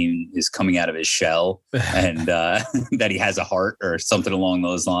that Kane is coming out of his shell and that he has a heart or something along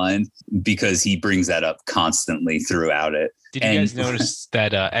those lines, because he brings that up constantly throughout it. Did you guys notice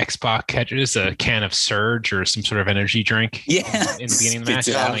that X-Pac catches a can of Surge or some sort of energy drink? Yeah, in the beginning of the match.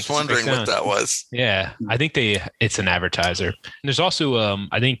 Yeah, I was wondering what that was. Yeah, I think it's an advertiser. And there's also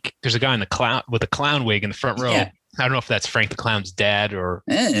I think there's a guy with a clown wig in the front row. Yeah. I don't know if that's Frank the Clown's dad or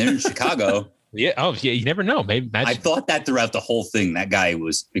in Chicago. Yeah. Oh, yeah. You never know. Maybe I thought that throughout the whole thing. That guy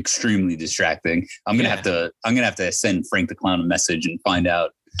was extremely distracting. I'm gonna have to send Frank the Clown a message and find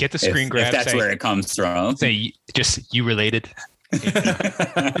out. Get the screen grab. If that's where it comes from. Say just you related.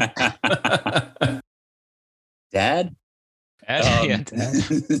 Dad. Dad.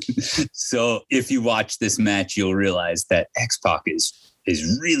 So if you watch this match, you'll realize that X-Pac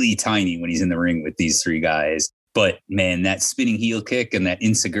is really tiny when he's in the ring with these 3 guys. But man, that spinning heel kick and that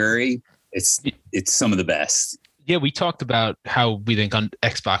enziguri, it's some of the best. Yeah, we talked about how we think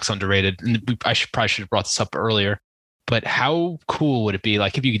X-Pac's underrated, and I probably should have brought this up earlier. But how cool would it be,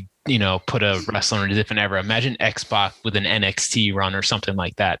 like, if you could, put a wrestler in a different era? Imagine X-Pac with an NXT run or something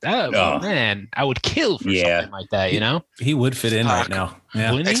like that. Man, I would kill for something like that. He would fit in right now.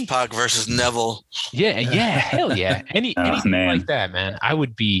 Yeah. X-Pac versus Neville. Yeah, hell yeah. Anything like that, man. I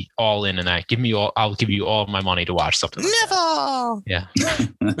would be all in that. I'll give you all of my money to watch something like Neville. That. Yeah.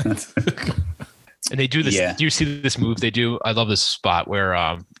 And they do this. Yeah. Do you see this move they do? I love this spot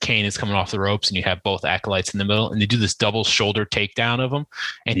where Kane is coming off the ropes and you have both acolytes in the middle, and they do this double shoulder takedown of him,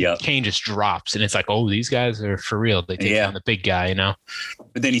 and Kane just drops, and it's like, oh, these guys are for real. They take down the big guy,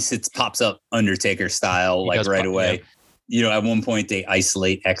 But then he pops up Undertaker style, like right away. Yeah. At one point they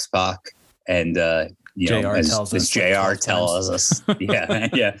isolate X-Pac, and as JR tells us,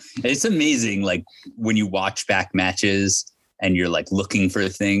 yeah, it's amazing. Like when you watch back matches and you're like looking for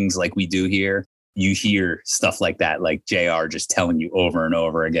things like we do here. you hear stuff like that, like JR just telling you over and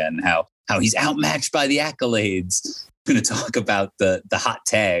over again how he's outmatched by the accolades. I'm going to talk about the hot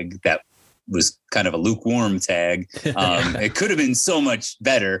tag that was kind of a lukewarm tag. It could have been so much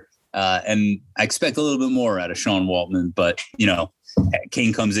better. And I expect a little bit more out of Sean Waltman, but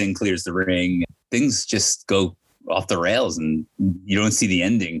Kane comes in, clears the ring. Things just go off the rails and you don't see the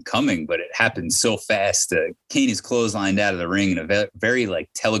ending coming, but it happens so fast. Kane is clotheslined out of the ring in a very like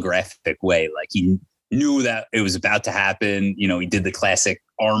telegraphic way. Like he knew that it was about to happen. He did the classic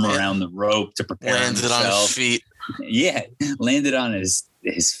arm around the rope to prepare himself. Landed on his feet. Yeah, landed on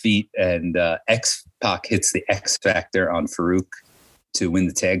his feet, and X-Pac hits the X Factor on Farouk to win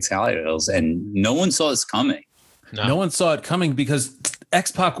the tag titles, and no one saw this coming. No one saw it coming because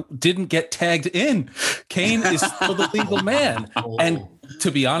X-Pac didn't get tagged in. Kane is still the legal man. And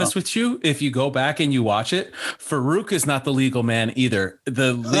to be honest with you, if you go back and you watch it, Farouk is not the legal man either.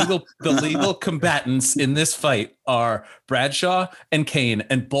 The legal combatants in this fight are Bradshaw and Kane,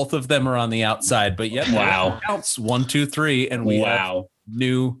 and both of them are on the outside. But yet, counts 1, 2, 3, and we have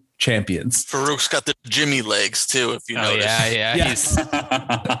new champions. Farouk's got the Jimmy legs too, if you notice. Yeah. Yes.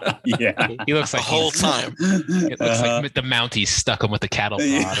 He looks like the whole time. It looks like the Mountie stuck him with the cattle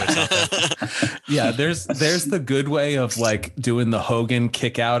prod or something. Yeah, there's the good way of like doing the Hogan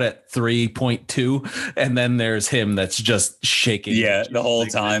kick out at 3.2, and then there's him that's just shaking. Yeah, the whole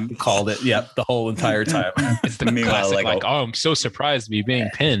time. Called it. Yeah, the whole entire time. It's the classic, like, oh, I'm so surprised to be being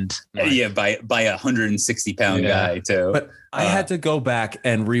pinned. Yeah, by a 160-pound guy too. But I had to go back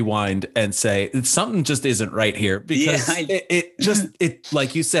and rewind and say something just isn't right here, because it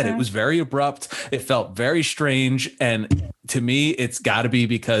like you said, it was very abrupt. It felt very strange. And to me, it's got to be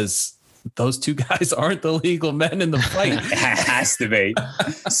because those two guys aren't the legal men in the fight. It has to be.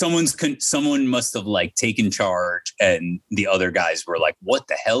 Someone must have like taken charge, and the other guys were like, what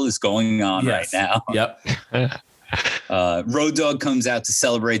the hell is going on right now? Yep. Road Dogg comes out to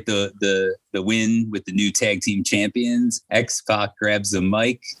celebrate the win with the new tag team champions. X-Pac grabs the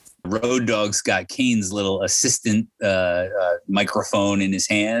mic. Road Dogg's got Kane's little assistant microphone in his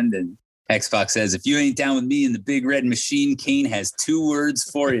hand, and X-Pac says, if you ain't down with me in the big red machine, Kane has 2 words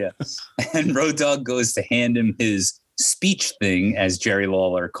for you. And Road Dogg goes to hand him his speech thing, as Jerry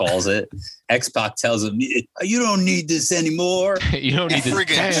Lawler calls it. X-Pac tells him, you don't need this anymore. You don't need this.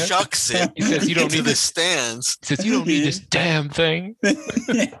 Friggin' chucks it. He says, you don't need the stands. He says, you don't need this damn thing.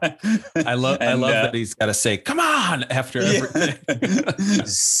 I love that he's got to say, come on, after everything.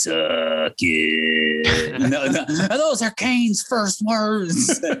 Suck it. No, those are Kane's first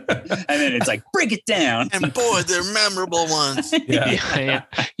words. And then it's like, break it down. And boy, they're memorable ones. Yeah,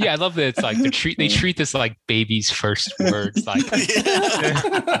 I love that. It's like they treat this like baby's first words. Like,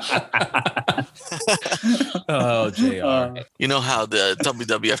 oh, JR. You know how the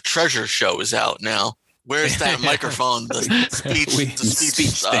WWF Treasure Show is out now? Where's that microphone? The speech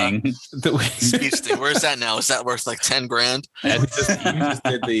thing. Speech thing. Where's that now? Is that worth like $10,000? We just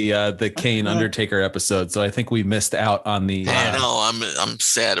did the Kane Undertaker episode, so I think we missed out on the. I know. I'm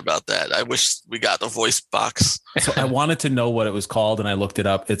sad about that. I wish we got the voice box. So I wanted to know what it was called, and I looked it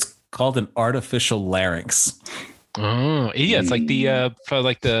up. It's called an artificial larynx. Oh yeah, it's like the for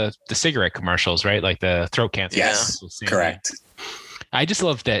like the cigarette commercials, right? Like the throat cancer. Yes, correct. I just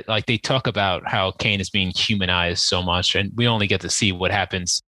love that, like, they talk about how Kane is being humanized so much, and we only get to see what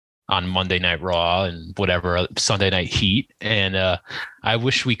happens on Monday Night Raw and whatever Sunday Night Heat. And I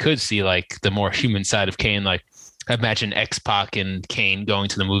wish we could see like the more human side of Kane. Like, imagine X-Pac and Kane going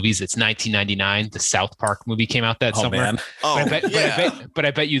to the movies. It's 1999. The South Park movie came out that summer. Man. But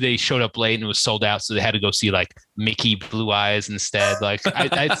I bet you they showed up late and it was sold out, so they had to go see like Mickey Blue Eyes instead. Like,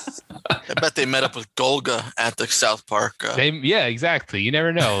 I bet they met up with Golga at the South Park. Yeah, exactly. You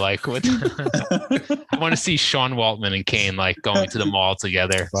never know. Like, what? I want to see Sean Waltman and Kane like going to the mall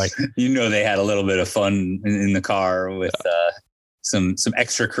together. Like, they had a little bit of fun in the car with. Some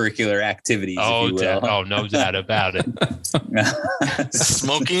extracurricular activities. Oh, no doubt about it.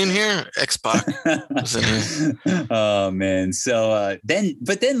 Smokey in here, X-Pac. Oh man! So then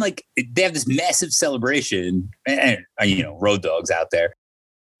like they have this massive celebration, and Road Dogg's out there,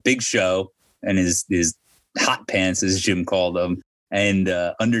 big show, and his hot pants, as Jim called them, and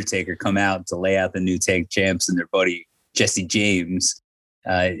Undertaker come out to lay out the new tag champs and their buddy Jesse James.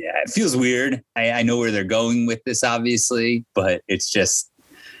 It feels weird. I know where they're going with this, obviously, but it's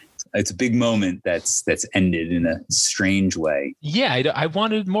a big moment that's ended in a strange way. Yeah, I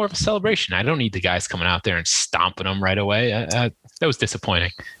wanted more of a celebration. I don't need the guys coming out there and stomping them right away. That was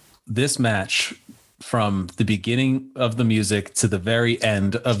disappointing. This match from the beginning of the music to the very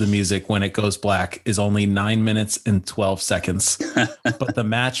end of the music when it goes black is only 9 minutes and 12 seconds. But the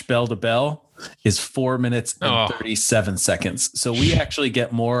match bell to bell is 4 minutes and 37 seconds. So we actually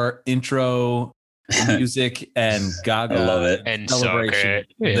get more intro music and Gaga. I love it. And celebration.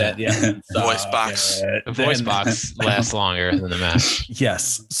 Voice box. The voice box lasts longer than the match.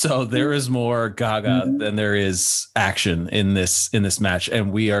 Yes. So there is more Gaga than there is action in this match.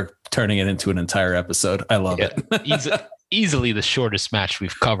 And we are turning it into an entire episode. I love it. Easily the shortest match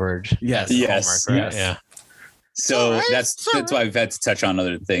we've covered. Yes. Yes. Hallmark, right? Yeah. So that's why we've had to touch on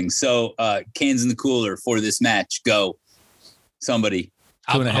other things. So cans in the cooler for this match. Go. Somebody.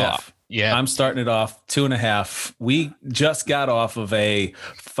 2.5. Yeah. I'm starting it off 2.5. We just got off of a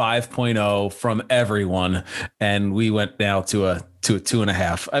 5.0 from everyone, and we went now to a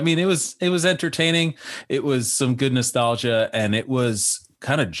 2.5. I mean, it was entertaining. It was some good nostalgia, and it was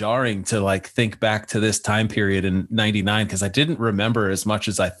kind of jarring to like think back to this time period in 99 because I didn't remember as much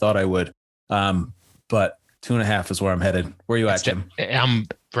as I thought I would. But 2.5 is where I'm headed. Where are you at, Jim? I'm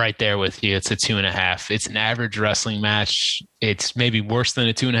right there with you. It's a 2.5. It's an average wrestling match. It's maybe worse than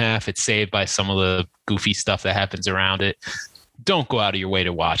a 2.5. It's saved by some of the goofy stuff that happens around it. Don't go out of your way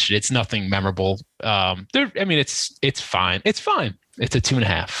to watch it. It's nothing memorable. It's fine. It's fine. It's a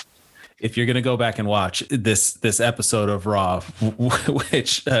 2.5. If you're going to go back and watch this episode of Raw,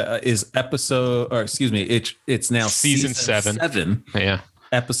 which is it's now season 7. Yeah.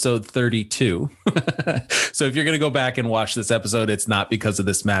 Episode 32. So if you're going to go back and watch this episode, it's not because of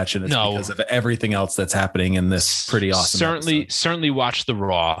this match, and it's because of everything else that's happening in this pretty awesome episode. Certainly watch the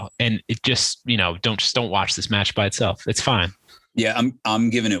Raw, and it just, don't watch this match by itself. It's fine. Yeah, I'm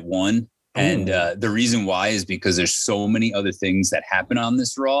giving it 1. And the reason why is because there's so many other things that happen on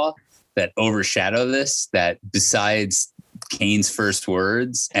this Raw that overshadow this, that besides Kane's first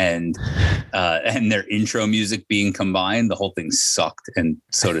words and their intro music being combined, the whole thing sucked, and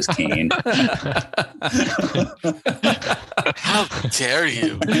so does Kane. How dare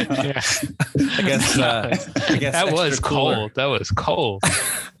you? Yeah. I guess that was cold. That was cold.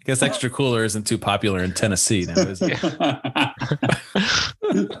 I guess extra cooler isn't too popular in Tennessee now, is it?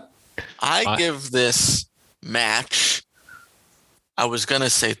 I give this match, I was going to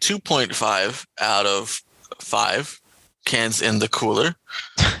say 2.5 out of 5 cans in the cooler,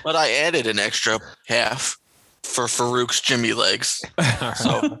 but I added an extra half for Farouk's Jimmy legs.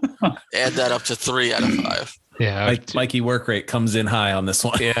 So add that up to 3 out of 5. Yeah. Mikey work rate comes in high on this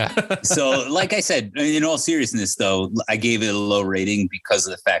one. Yeah. So like I said, in all seriousness, though, I gave it a low rating because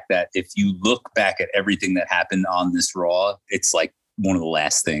of the fact that if you look back at everything that happened on this Raw, it's like one of the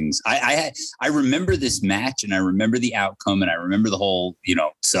last things. I remember this match, and I remember the outcome, and I remember the whole,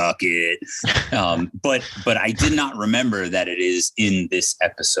 suck it. But I did not remember that it is in this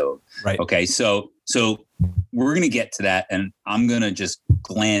episode. Right. Okay. So we're going to get to that, and I'm going to just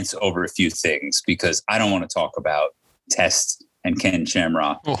glance over a few things because I don't want to talk about Test and Ken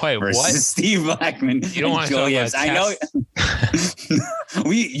Shamrock versus what? Steve Blackman. You don't want to talk about I know.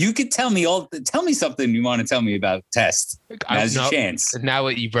 You could tell me something you want to tell me about Test. Now's your chance. Now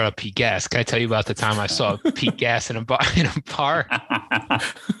that you brought up Pete Gas, can I tell you about the time I saw Pete Gas in a bar?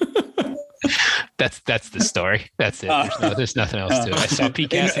 That's the story. That's it. There's nothing else to it. I saw Pete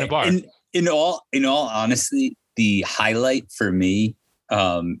Gas in a bar. In all honesty, the highlight for me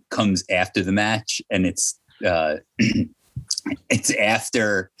comes after the match, and it's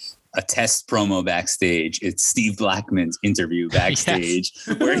after a Test promo backstage. It's Steve Blackman's interview backstage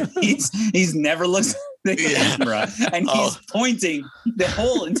where he's never looked at the camera, and he's pointing the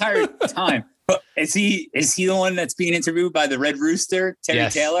whole entire time. But is he the one that's being interviewed by the Red Rooster, Terry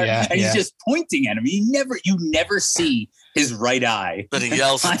Taylor? And he's just pointing at him. You never see his right eye. But he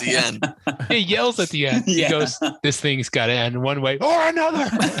yells at the end. He yells at the end. He goes, "This thing's got to end one way or another."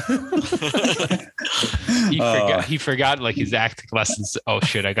 He forgot like his acting lessons. Oh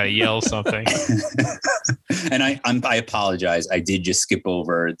shit! I got to yell something. And I apologize. I did just skip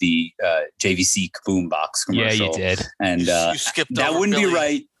over the JVC Kaboom Box commercial. Yeah, you did. And you skipped that over wouldn't Billy. be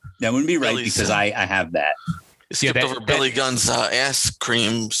right. That wouldn't be right Billy's, because I have that. You skipped over Billy Gunn's ass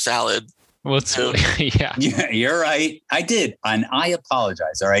cream salad. Yeah, you're right. I did. And I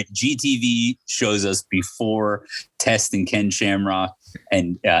apologize. All right. GTV shows us before Test and Ken Shamrock,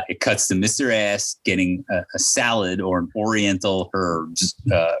 and it cuts to Mr. Ass getting a salad or an Oriental herbs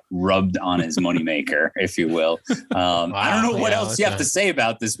rubbed on his moneymaker, if you will. I don't know what else you have to say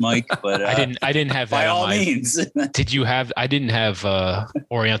about this, Mike, but I didn't have that. By all means. Did you have? I didn't have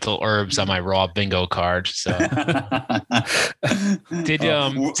Oriental herbs on my Raw bingo card. So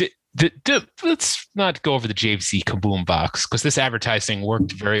let's not go over the JVC Kaboom box because this advertising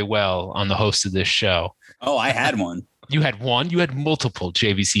worked very well on the host of this show. Oh, I had one. You had one? You had multiple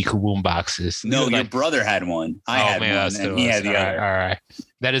JVC Kaboom boxes. No, your brother had one. I had one, and he had the other. All right.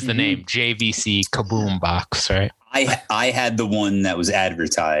 That is the name, JVC Kaboom box, right? I had the one that was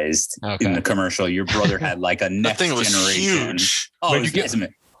advertised in the commercial. Your brother had like a next that thing was generation. Huge. Oh,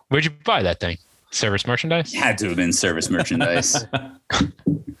 Where'd you buy that thing? Service merchandise? Had to have been service merchandise.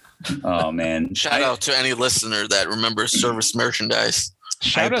 Oh man! Shout out to any listener that remembers service merchandise.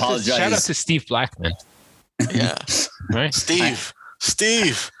 Shout out to Steve Blackman. Yeah, right. Steve.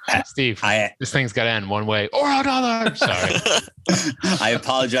 This thing's got to end one way or another. Sorry. I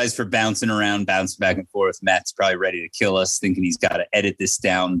apologize for bouncing back and forth. Matt's probably ready to kill us, thinking he's got to edit this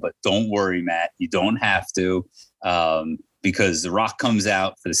down. But don't worry, Matt. You don't have to. Because The Rock comes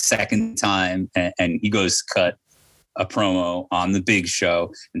out for the second time and he goes to cut a promo on the Big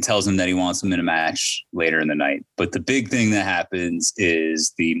Show and tells him that he wants him in a match later in the night. But the big thing that happens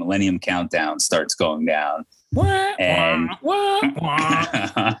is the Millennium Countdown starts going down. And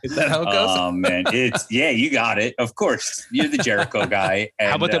Is that how it goes? Oh man, you got it. Of course, you're the Jericho guy. And,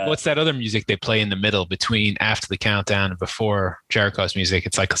 how about what's that other music they play in the middle between after the countdown and before Jericho's music?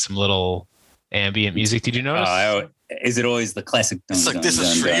 It's like some little ambient music. Did you notice? Is it always the classic? It's like This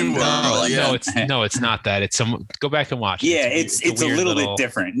Is For You. No, it's not that. It's some. Go back and watch. Yeah, it's a little bit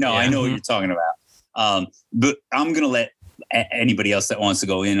different. No, I know what you're talking about. But I'm gonna let anybody else that wants to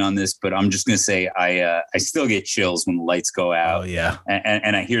go in on this. But I'm just gonna say I still get chills when the lights go out. Oh yeah,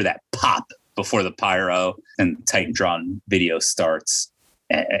 and I hear that pop before the pyro and the Titantron video starts.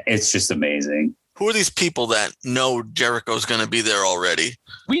 It's just amazing. Who are these people that know Jericho's going to be there already?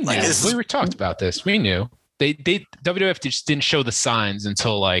 We knew. We were talked about this. We knew. They WWF just didn't show the signs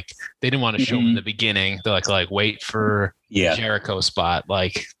until like they didn't want to show them in the beginning. They're like wait for Jericho spot.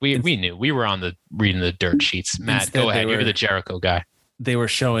 Like we knew. We were on reading the dirt sheets. Matt, Instead, go ahead. You're the Jericho guy. They were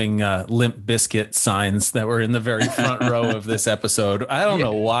showing Limp Bizkit signs that were in the very front row of this episode. I don't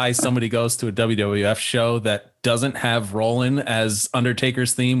know why somebody goes to a WWF show that doesn't have Rollin' as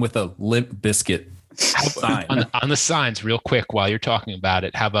Undertaker's theme with a Limp Bizkit sign. on the signs, real quick, while you're talking about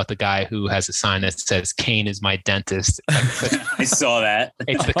it, how about the guy who has a sign that says "Kane is my dentist"? I saw that.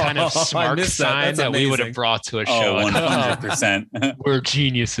 It's the kind of smart sign that we would have brought to a show. 100%. We're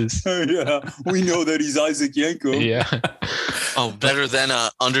geniuses. Yeah, we know that he's Isaac Yanko. Yeah. Oh, better than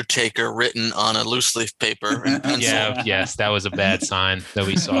Undertaker written on a loose leaf paper and pencil. Yeah, yes, that was a bad sign that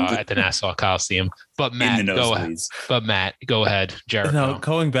we saw at the Nassau Coliseum. But Matt, go ahead. Jericho. No,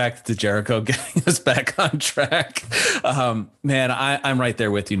 going back to Jericho, getting us back on track. Man, I'm right there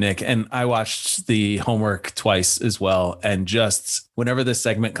with you, Nick. And I watched the homework twice as well. And just whenever this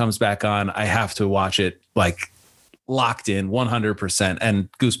segment comes back on, I have to watch it like locked in 100%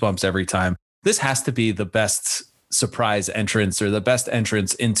 and goosebumps every time. This has to be the best surprise entrance or the best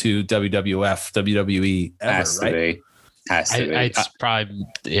entrance into WWE ever, Has to be. It's probably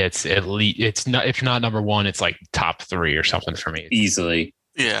at least it's not, if not number one, it's like top 3 or something for me. Easily.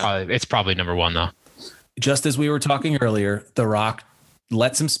 Yeah. It's probably number 1 though. Just as we were talking earlier, The Rock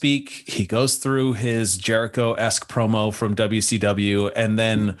lets him speak. He goes through his Jericho-esque promo from WCW, and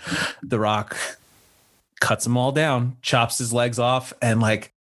then The Rock cuts them all down, chops his legs off, and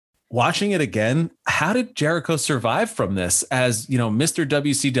like watching it again, how did Jericho survive from this as, Mr.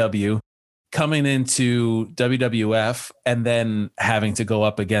 WCW coming into WWF and then having to go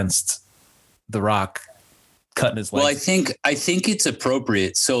up against The Rock cutting his legs? Well, I think it's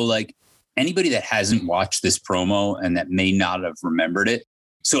appropriate. So like anybody that hasn't watched this promo and that may not have remembered it.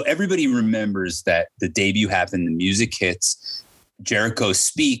 So everybody remembers that the debut happened, the music hits, Jericho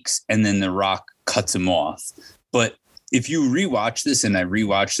speaks, and then The Rock cuts him off. But if you rewatch this, and I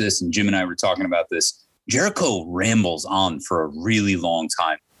rewatched this, and Jim and I were talking about this, Jericho rambles on for a really long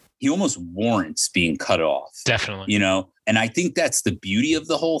time. He almost warrants being cut off. Definitely. And I think that's the beauty of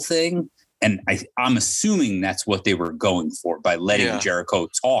the whole thing. And I'm assuming that's what they were going for by letting Jericho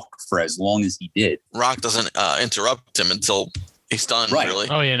talk for as long as he did. Rock doesn't interrupt him until he's done, really.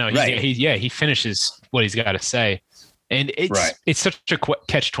 Oh, yeah, no. He finishes what he's got to say. And it's such a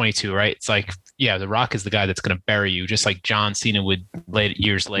catch-22, right? It's like, The Rock is the guy that's going to bury you, just like John Cena would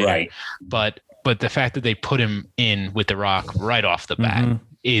years later. Right. But the fact that they put him in with The Rock right off the bat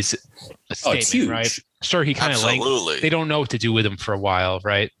is a statement, right? Sure, he kind of they don't know what to do with him for a while,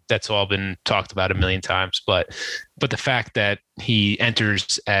 right? That's all been talked about a million times. But the fact that he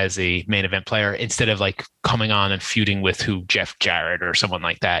enters as a main event player instead of like coming on and feuding with Jeff Jarrett or someone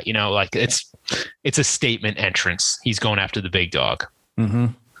like that, like it's a statement entrance. He's going after the big dog. Mm-hmm.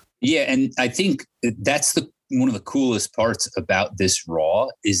 Yeah, and I think that's one of the coolest parts about this Raw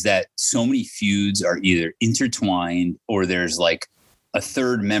is that so many feuds are either intertwined or there's like a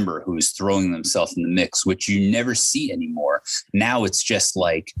third member who is throwing themselves in the mix, which you never see anymore. Now it's just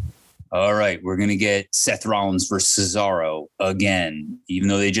like, all right, we're going to get Seth Rollins versus Cesaro again, even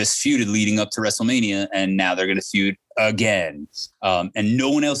though they just feuded leading up to WrestleMania, and now they're going to feud again. And no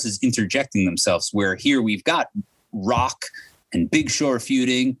one else is interjecting themselves, where here we've got Rock and Big Show are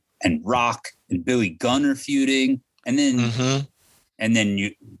feuding, and Rock and Billy Gunn are feuding. And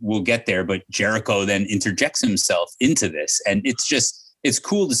then we'll get there, but Jericho then interjects himself into this. And it's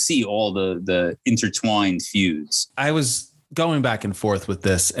cool to see all the intertwined feuds. I was going back and forth with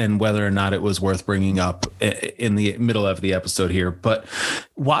this and whether or not it was worth bringing up in the middle of the episode here, but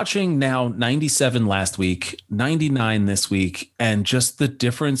watching now 97 last week, 99 this week, and just the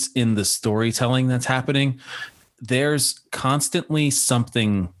difference in the storytelling that's happening, there's constantly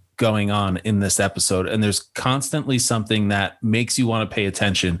something going on in this episode, and there's constantly something that makes you want to pay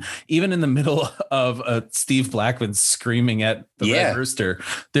attention. Even in the middle of Steve Blackman screaming at the Red Rooster,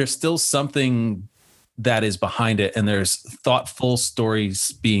 there's still something that is behind it, and there's thoughtful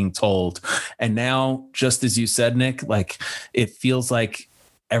stories being told. And now, just as you said, Nick, like it feels like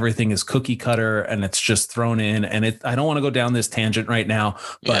everything is cookie cutter and it's just thrown in. And I don't want to go down this tangent right now,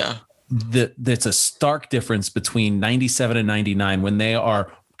 but there's a stark difference between 97 and 99 when they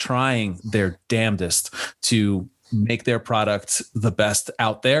are trying their damnedest to make their product the best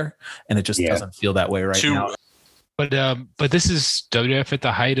out there, and it just doesn't feel that way right now. But this is WWF at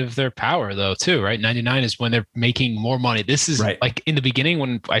the height of their power, though, too, right? 99 is when they're making more money. This is like in the beginning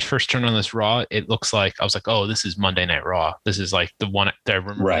when I first turned on this Raw, it looks like I was like, oh, this is Monday Night Raw. This is like the one that I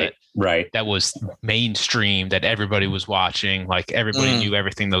remember that was mainstream, that everybody was watching, like everybody knew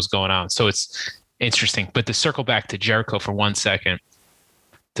everything that was going on. So it's interesting. But to circle back to Jericho for 1 second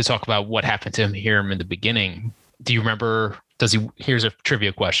to talk about what happened to him in the beginning. Do you remember? Here's a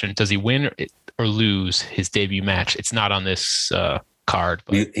trivia question. Does he win or lose his debut match? It's not on this card,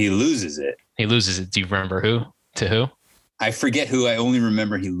 but he loses it. He loses it. Do you remember who? I forget who. I only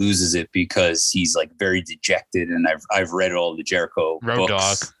remember he loses it because he's like very dejected, and I've read all the Jericho Road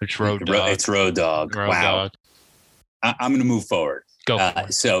books. Dogg. It's Road Dogg. It's Road Dogg. Wow. Dogg. I'm going to move forward. Go for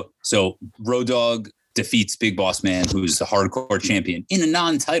it. So Road Dogg defeats Big Boss Man, who's the hardcore champion, in a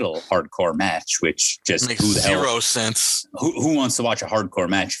non-title hardcore match, which just makes zero sense. Who wants to watch a hardcore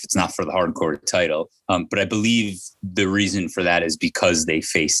match if it's not for the hardcore title? But I believe the reason for that is because they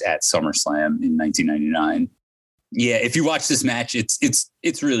face at SummerSlam in 1999. Yeah, if you watch this match,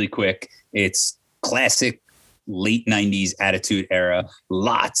 it's really quick. It's classic late 90s Attitude Era.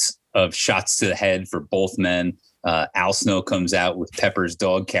 Lots of shots to the head for both men. Al Snow comes out with Pepper's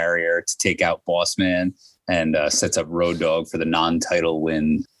dog carrier to take out Boss Man and sets up Road Dogg for the non-title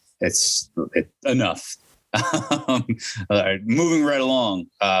win. It's enough. All right, moving right along.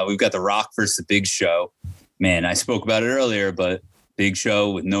 We've got The Rock versus the Big Show. Man, I spoke about it earlier, but Big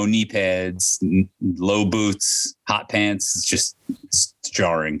Show with no knee pads, low boots, hot pants. It's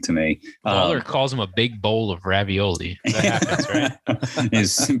jarring to me. Waller calls him a big bowl of ravioli. That happens, right?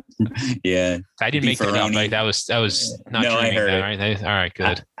 Yeah. I didn't make that up. Right? That was not no, I heard that, right? All right,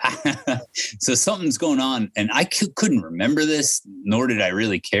 good. So something's going on, and I couldn't remember this, nor did I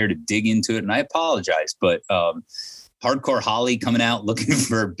really care to dig into it, and I apologize. But Hardcore Holly coming out looking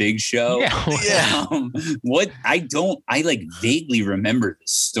for a Big Show. Yeah. I like vaguely remember the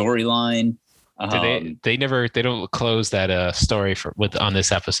storyline. They don't close that story on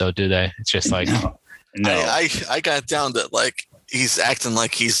this episode, do they? It's just like no. I got down that like he's acting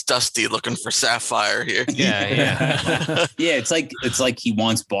like he's Dusty looking for Sapphire here. Yeah. Yeah, it's like he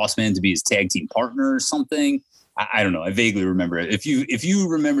wants Boss Man to be his tag team partner or something. I don't know. I vaguely remember it. If you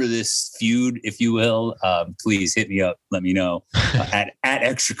remember this feud, if you will, please hit me up. Let me know at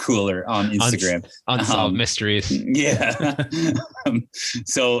Extra Cooler on Instagram. Unsolved mysteries. Yeah.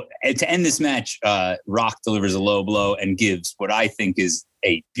 So to end this match, Rock delivers a low blow and gives what I think is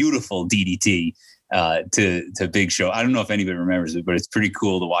a beautiful DDT to Big Show. I don't know if anybody remembers it, but it's pretty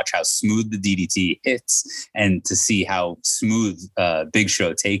cool to watch how smooth the DDT hits and to see how smooth Big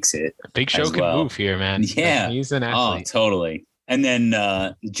Show takes it. Big Show can move here, man. Yeah. He's an athlete. Oh, totally. And then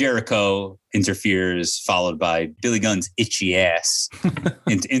Jericho interferes, followed by Billy Gunn's itchy ass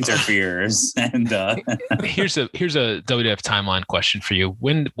interferes. And here's a WWF timeline question for you.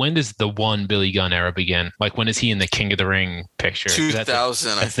 When does the one Billy Gunn era begin? Like when is he in the King of the Ring picture?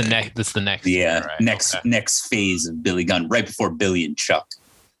 2000. That's the next. Yeah, era, right? next phase of Billy Gunn, right before Billy and Chuck.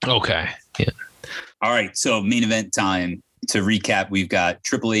 Okay. Yeah. All right. So main event time. To recap, we've got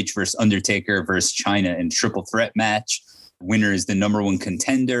Triple H versus Undertaker versus Chyna in triple threat match. Winner is the number one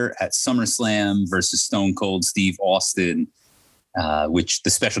contender at SummerSlam versus Stone Cold Steve Austin, which the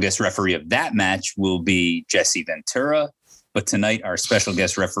special guest referee of that match will be Jesse Ventura. But tonight, our special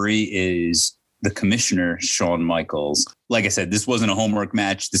guest referee is the commissioner, Shawn Michaels. Like I said, this wasn't a homework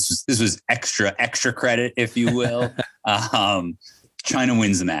match. This was extra credit, if you will. China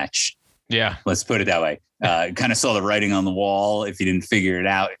wins the match. Yeah. Let's put it that way. Kind of saw the writing on the wall if you didn't figure it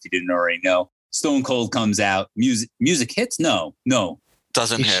out, if you didn't already know. Stone Cold comes out. Music hits? No.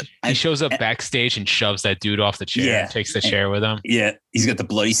 Doesn't hit. He shows up backstage and shoves that dude off the chair and takes the chair with him. Yeah. He's got the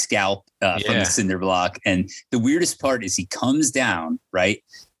bloody scalp from the cinder block. And the weirdest part is he comes down, right?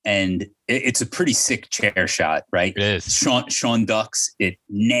 And it's a pretty sick chair shot, right? It is. Sean ducks. It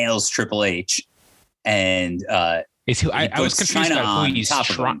nails Triple H. And I was confused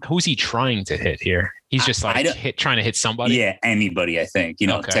about who's he trying to hit here. He's just trying to hit somebody. Yeah, anybody, I think.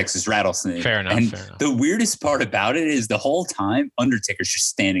 Texas Rattlesnake. Fair enough. The weirdest part about it is the whole time Undertaker's just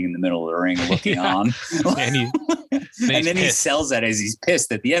standing in the middle of the ring looking on. and then he sells that as he's pissed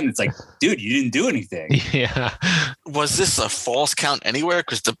at the end. It's like, dude, you didn't do anything. Yeah. Was this a false count anywhere?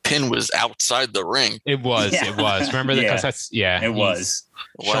 Because the pin was outside the ring. It was. Yeah. It was. Remember that? It was.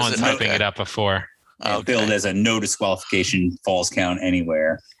 Sean typing it up before. Billed as a no disqualification false count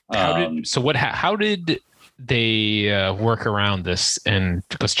anywhere. How did they work around this? And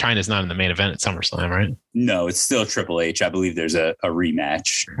because China's not in the main event at SummerSlam, right? No, it's still Triple H. I believe there's a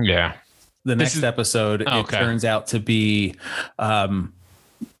rematch. Yeah. The next episode, it turns out to be,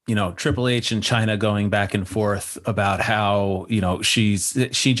 Triple H and China going back and forth about how, she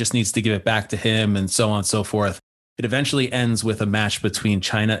just needs to give it back to him and so on and so forth. It eventually ends with a match between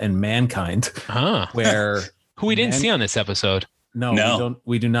China and Mankind, where who we didn't see on this episode. No,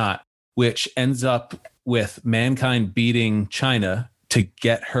 we do not. Which ends up with Mankind beating China to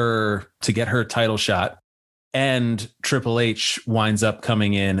get her title shot, and Triple H winds up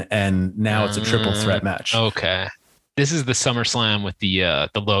coming in, and now it's a triple threat match. Okay, this is the SummerSlam with the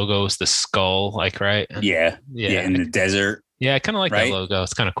logos, the skull, right? Yeah, in the desert. Yeah, I kind of like that logo.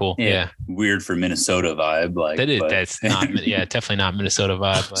 It's kind of cool. Yeah. Weird for Minnesota vibe. That's not, definitely not Minnesota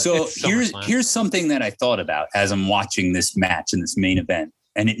vibe. But so here's something that I thought about as I'm watching this match in this main event,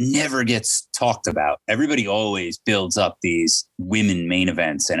 and it never gets talked about. Everybody always builds up these women main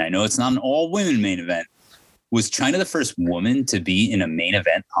events, and I know it's not an all women main event. Was China the first woman to be in a main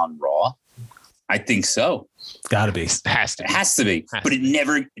event on Raw? I think so. Gotta be. Has to be. But it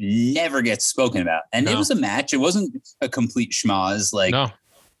never gets spoken about. And it was a match. It wasn't a complete schmoz. No,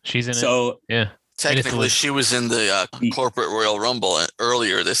 she's in it. So yeah. Technically, she was in the corporate Royal Rumble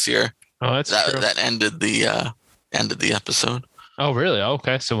earlier this year. Oh, that's true. That ended the episode. Oh, really?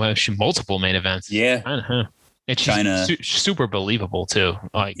 Okay. So she multiple main events. Yeah. And she's China, super believable too.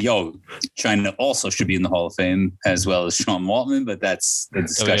 China also should be in the Hall of Fame as well as Sean Waltman, but that's the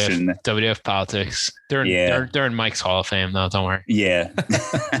discussion. WWF politics. They're in Mike's Hall of Fame though. Don't worry. Yeah.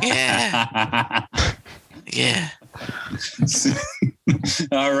 Yeah.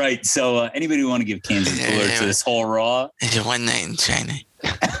 All right. So anybody want to give Kansas Cooler to this whole Raw? It's one night in China.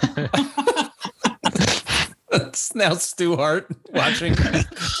 That's now Stu Hart watching.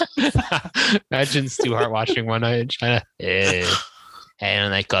 Imagine Stu Hart watching one night in China. I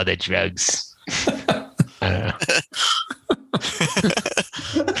don't like all the drugs. I don't know.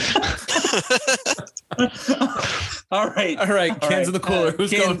 All right. Cans of the Cooler.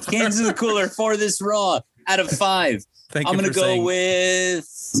 Who's going first? Cans of the Cooler for this Raw out of 5. I'm going to go with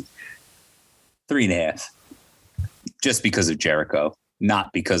 3.5. Just because of Jericho,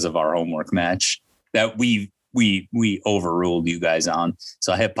 not because of our homework match that we overruled you guys on.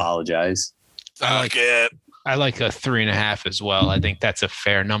 So I apologize. I like it. I like a 3.5 as well. I think that's a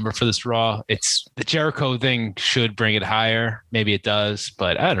fair number for this Raw. It's the Jericho thing should bring it higher. Maybe it does,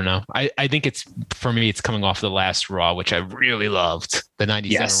 but I don't know. I think it's, for me, it's coming off the last Raw, which I really loved. The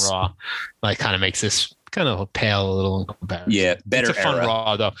 97 Raw, kind of makes this kind of pale a little in comparison. Yeah. Better It's a fun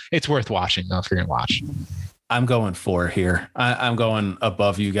Raw though. It's worth watching though, if you're going to watch. I'm going 4 here. I'm going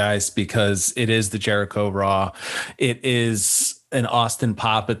above you guys because it is the Jericho Raw. It is an Austin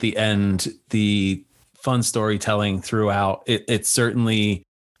pop at the end. The fun storytelling throughout. It certainly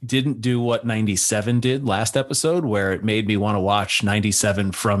didn't do what 97 did last episode, where it made me want to watch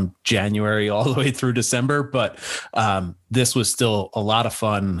 97 from January all the way through December. But this was still a lot of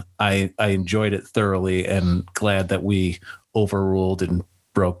fun. I enjoyed it thoroughly and glad that we overruled and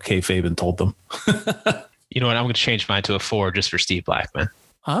broke kayfabe and told them. You know what? I'm going to change mine to a 4 just for Steve Blackman.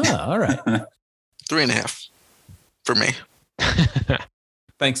 All right. 3.5 for me.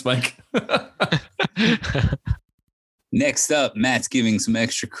 Thanks, Mike. Next up, Matt's giving some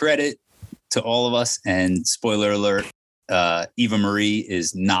extra credit to all of us. And spoiler alert, Eva Marie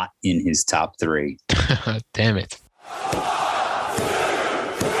is not in his top 3. Damn it.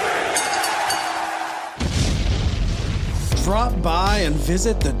 Drop by and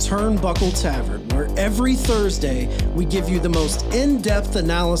visit the Turnbuckle Tavern, where every Thursday we give you the most in-depth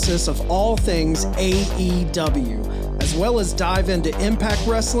analysis of all things AEW, as well as dive into Impact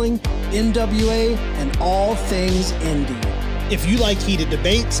Wrestling, NWA, and all things indie. If you like heated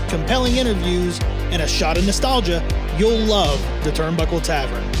debates, compelling interviews, and a shot of nostalgia, you'll love the Turnbuckle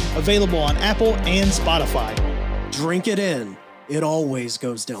Tavern. Available on Apple and Spotify. Drink it in. It always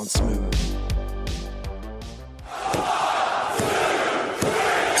goes down smooth.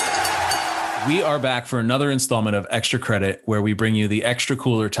 We are back for another installment of Extra Credit, where we bring you the extra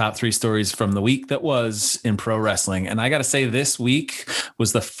cooler top 3 stories from the week that was in pro wrestling. And I got to say, this week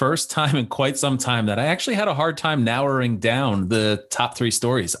was the first time in quite some time that I actually had a hard time narrowing down the top 3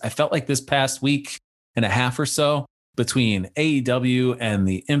 stories. I felt like this past week and a half or so, between AEW and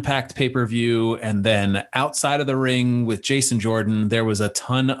the Impact pay-per-view, and then outside of the ring with Jason Jordan, there was a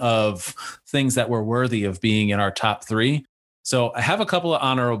ton of things that were worthy of being in our top 3. So I have a couple of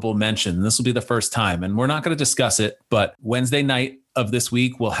honorable mentions. This will be the first time, and we're not going to discuss it, but Wednesday night of this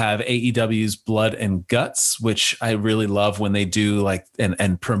week, we'll have AEW's Blood and Guts, which I really love when they do like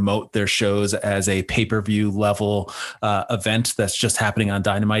and promote their shows as a pay-per-view level event that's just happening on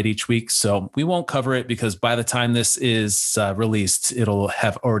Dynamite each week. So we won't cover it because by the time this is released, it'll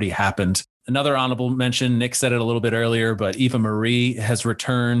have already happened. Another honorable mention, Nick said it a little bit earlier, but Eva Marie has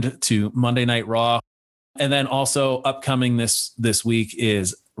returned to Monday Night Raw. And then also upcoming this week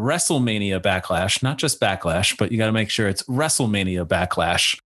is WrestleMania Backlash, not just Backlash, but you got to make sure it's WrestleMania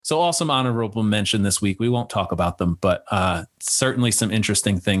Backlash. So all some honorable mention this week. We won't talk about them, but certainly some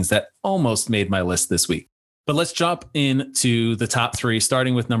interesting things that almost made my list this week. But let's jump into the top 3,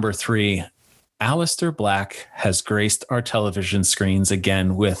 starting with number 3. Aleister Black has graced our television screens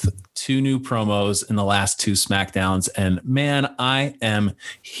again with 2 new promos in the last 2 SmackDowns. And man, I am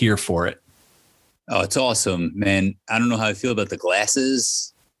here for it. Oh, it's awesome, man. I don't know how I feel about the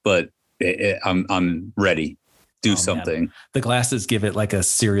glasses, but I'm ready. Do something. Man. The glasses give it like a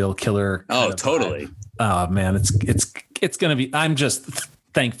serial killer. Oh, totally. Oh man, it's going to be, I'm just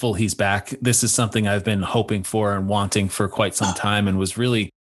thankful he's back. This is something I've been hoping for and wanting for quite some time, and was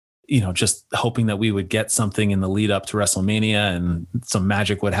really, just hoping that we would get something in the lead up to WrestleMania and some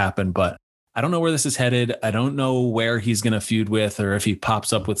magic would happen. But I don't know where this is headed. I don't know where he's going to feud with, or if he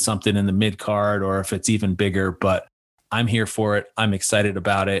pops up with something in the mid card, or if it's even bigger, but I'm here for it. I'm excited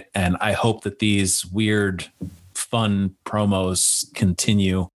about it. And I hope that these weird, fun promos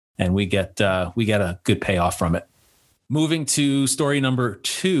continue and we get a good payoff from it. Moving to story number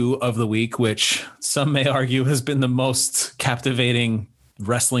 2 of the week, which some may argue has been the most captivating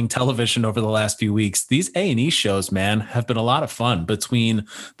wrestling television over the last few weeks. These A&E shows, man, have been a lot of fun, between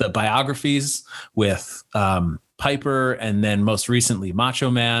the biographies with Piper and then most recently Macho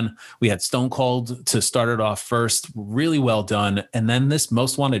Man. We had Stone Cold to start it off first, really well done. And then this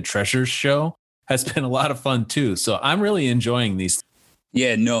Most Wanted Treasures show has been a lot of fun too. So I'm really enjoying these.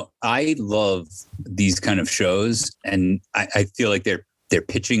 Yeah, no, I love these kind of shows, and I feel like they're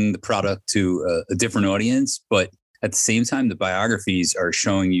pitching the product to a different audience, but at the same time, the biographies are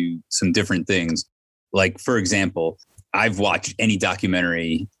showing you some different things. Like, for example, I've watched any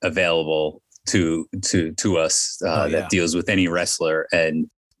documentary available to us that deals with any wrestler. And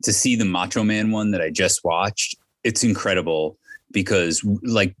to see the Macho Man one that I just watched, it's incredible because,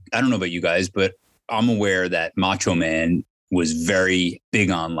 like, I don't know about you guys, but I'm aware that Macho Man was very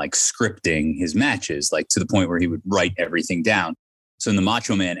big on like scripting his matches, like to the point where he would write everything down. So in the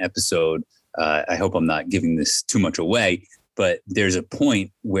Macho Man episode, I hope I'm not giving this too much away, but there's a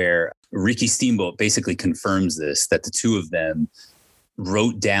point where Ricky Steamboat basically confirms this, that the 2 of them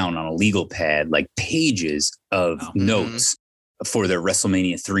wrote down on a legal pad like pages of notes for their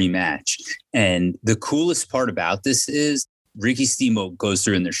WrestleMania 3 match. And the coolest part about this is Ricky Steamboat goes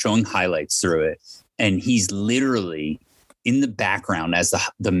through and they're showing highlights through it. And he's literally in the background as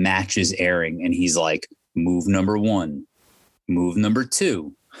the match is airing. And he's like, move number 1, move number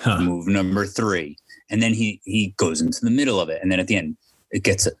 2. Move number 3. And then he goes into the middle of it. And then at the end, it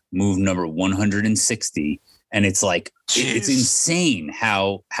gets move number 160. And it's like, it's insane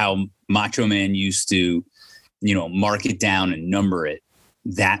how Macho Man used to, mark it down and number it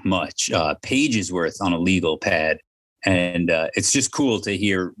that much, pages worth on a legal pad. And it's just cool to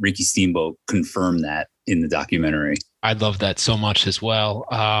hear Ricky Steamboat confirm that in the documentary. I love that so much as well.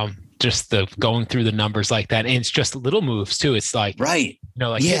 just the going through the numbers like that. And it's just little moves too. It's like, right.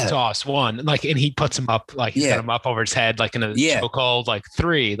 Hip toss 1, like, and he puts him up, like he's got him up over his head, like in a chokehold, like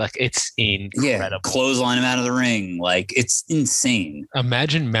 3, like it's incredible. Clothesline him out of the ring. Like it's insane.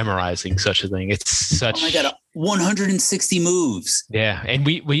 Imagine memorizing such a thing. It's such, oh my God, 160 moves. Yeah. And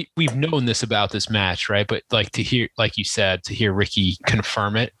we've known this about this match, right? But like to hear, like you said, to hear Ricky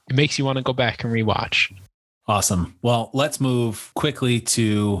confirm it makes you want to go back and rewatch. Awesome. Well, let's move quickly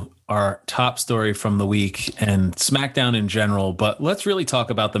to our top story from the week and SmackDown in general, but let's really talk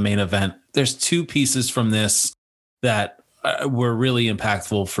about the main event. There's 2 pieces from this that were really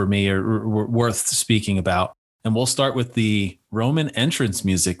impactful for me or were worth speaking about. And we'll start with the Roman entrance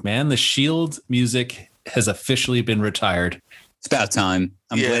music, man. The Shield music has officially been retired. It's about time.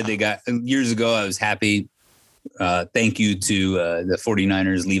 I'm glad they got, years ago, I was happy. Thank you to the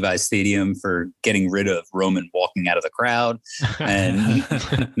 49ers Levi Stadium for getting rid of Roman walking out of the crowd. And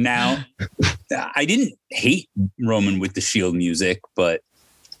now I didn't hate Roman with the Shield music, but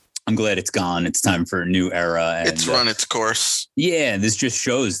I'm glad it's gone. It's time for a new era. And it's run its course. Yeah. This just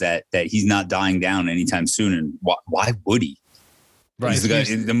shows that he's not dying down anytime soon. And why would he? Right.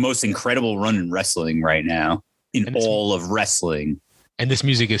 He's the most incredible run in wrestling right now in all of wrestling. And this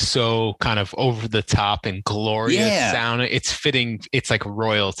music is so kind of over the top and glorious sound. It's fitting. It's like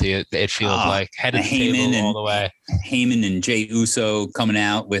royalty. It feels like head of the table all the way. Heyman and Jey Uso coming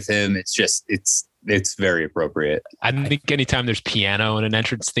out with him. It's just, it's very appropriate. I think anytime there's piano in an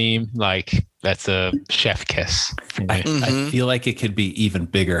entrance theme, like that's a chef kiss. I feel like it could be even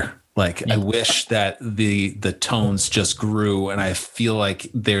bigger. Like I wish that the tones just grew, and I feel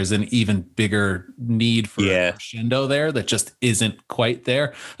like there's an even bigger need for a crescendo there that just isn't quite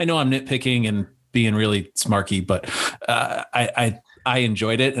there. I know I'm nitpicking and being really smarky, but I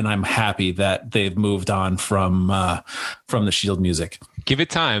enjoyed it, and I'm happy that they've moved on from the Shield music. Give it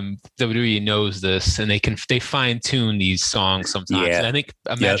time. WWE knows this, and they fine tune these songs sometimes. Yeah. And I think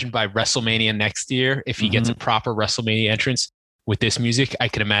imagine by WrestleMania next year, if he gets a proper WrestleMania entrance with this music, I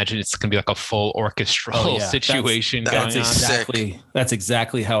can imagine it's going to be like a full orchestral situation going on. That's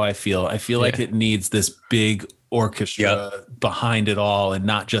exactly how I feel. I feel like it needs this big orchestra behind it all, and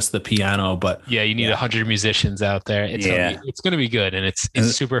not just the piano. But you need 100 musicians out there. It's going to be good, and it's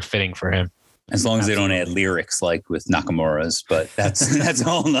super fitting for him. As long as they don't add lyrics like with Nakamura's, but that's a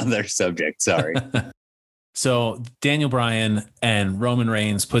whole nother subject. Sorry. So Daniel Bryan and Roman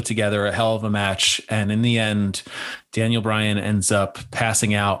Reigns put together a hell of a match. And in the end, Daniel Bryan ends up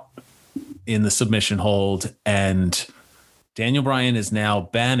passing out in the submission hold. And Daniel Bryan is now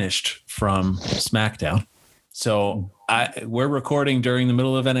banished from SmackDown. So we're recording during the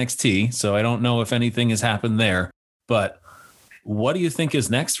middle of NXT. So I don't know if anything has happened there. But what do you think is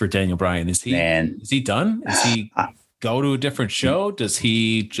next for Daniel Bryan? Is he done? Does he go to a different show? Does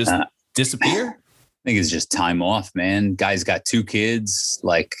he just disappear? I think it's just time off, man. Guy's got 2 kids.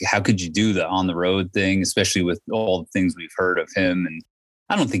 Like, how could you do the on the road thing, especially with all the things we've heard of him? And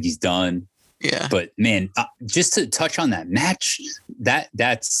I don't think he's done. Yeah. But man, just to touch on that match,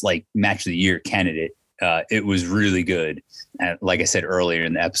 that's like match of the year candidate. It was really good. And like I said earlier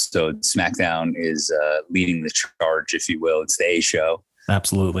in the episode, SmackDown is leading the charge, if you will. It's the A show.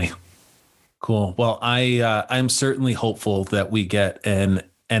 Absolutely. Cool. Well, I'm certainly hopeful that we get an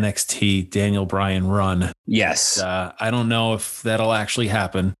NXT Daniel Bryan run. Yes. I don't know if that'll actually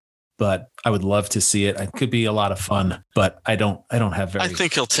happen, but I would love to see it. It could be a lot of fun, but I don't have very. I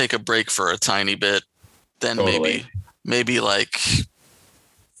think he'll take a break for a tiny bit. Then maybe like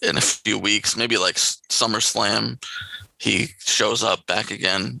in a few weeks, maybe like SummerSlam, he shows up back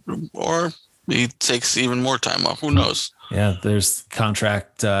again, or he takes even more time off. Who knows? Yeah, there's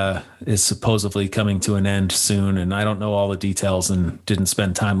contract is supposedly coming to an end soon, and I don't know all the details and didn't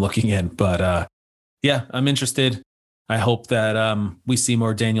spend time looking in, but I'm interested. I hope that we see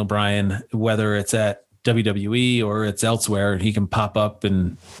more Daniel Bryan, whether it's at WWE or it's elsewhere, and he can pop up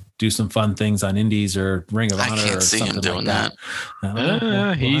and do some fun things on Indies or Ring of Honor. I can't see him doing that.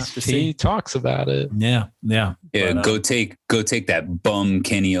 He talks about it. Yeah. But, go take that bum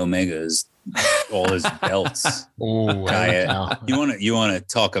Kenny Omega's all his belts. You want to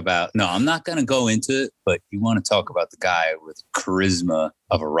talk about? No, I'm not going to go into it. But you want to talk about the guy with charisma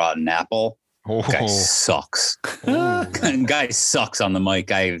of a rotten apple? Guy sucks. Guy sucks on the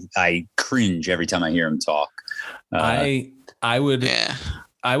mic. I cringe every time I hear him talk. I would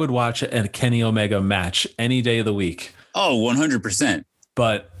watch a Kenny Omega match any day of the week. Oh, 100%.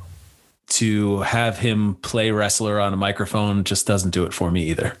 But to have him play wrestler on a microphone just doesn't do it for me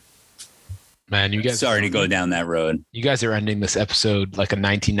either. Man, you guys. Sorry to go down that road. You guys are ending this episode like a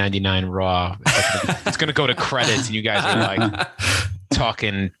 1999 Raw. It's going to go to credits, and you guys are like,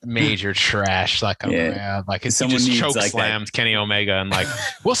 talking major trash like around. Like it's Someone just needs choke like slammed Kenny Omega and like,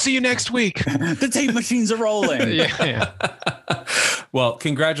 we'll see you next week. The tape machines are rolling. Yeah. Well,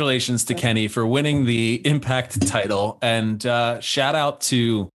 congratulations to Kenny for winning the Impact title, and shout out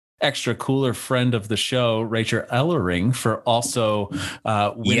to extra cooler friend of the show, Rachel Ellering, for also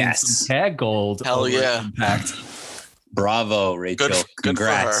winning some tag gold. Hell yeah. Impact. Bravo, Rachel. Good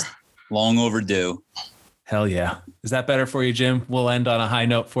Congrats. for her. Long overdue. Hell yeah. Is that better for you, Jim? We'll end on a high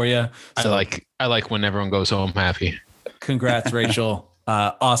note for you. So, I like when everyone goes home happy. Congrats, Rachel.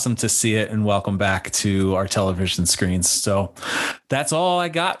 Awesome to see it, and welcome back to our television screens. So that's all I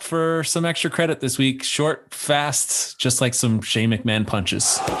got for some extra credit this week. Short, fast, just like some Shane McMahon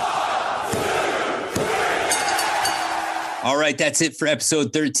punches. All right, that's it for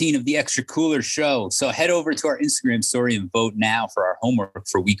episode 13 of the Extra Cooler Show. So head over to our Instagram story and vote now for our homework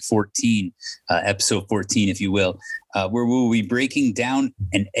for week 14, episode 14, if you will, where we'll be breaking down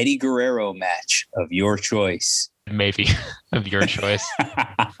an Eddie Guerrero match of your choice. Maybe of your choice.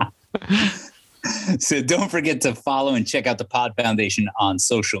 So don't forget to follow and check out the Pod Foundation on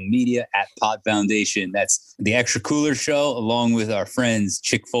social media at Pod Foundation. That's the Extra Cooler Show, along with our friends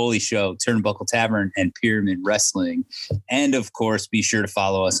Chick Foley Show, Turnbuckle Tavern, and Pyramid Wrestling. And of course, be sure to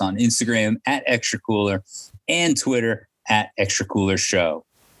follow us on Instagram at Extra Cooler and Twitter at Extra Cooler Show.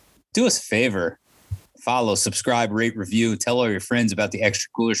 Do us a favor. Follow, subscribe, rate, review, tell all your friends about the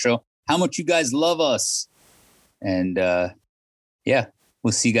Extra Cooler Show, how much you guys love us. And yeah,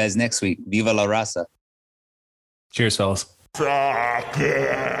 we'll see you guys next week. Viva la raza. Cheers, fellas.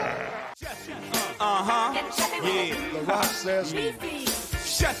 Yeah. The Rock says,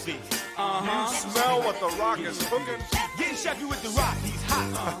 Chefy. You smell what The Rock is cooking? Getting Chefy with The Rock, he's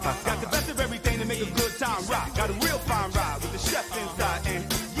hot. Got the best of everything to make a good time rock. Got a real fine ride with the chef inside. And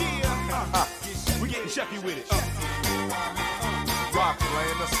yeah, we getting Chefy with it. Rock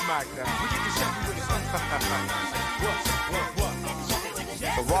laying the smackdown. We getting Chefy with it. What?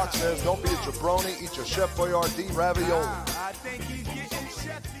 The Rock says, don't be a jabroni, eat your Chef Boyardee ravioli. I think he's getting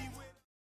Chefy.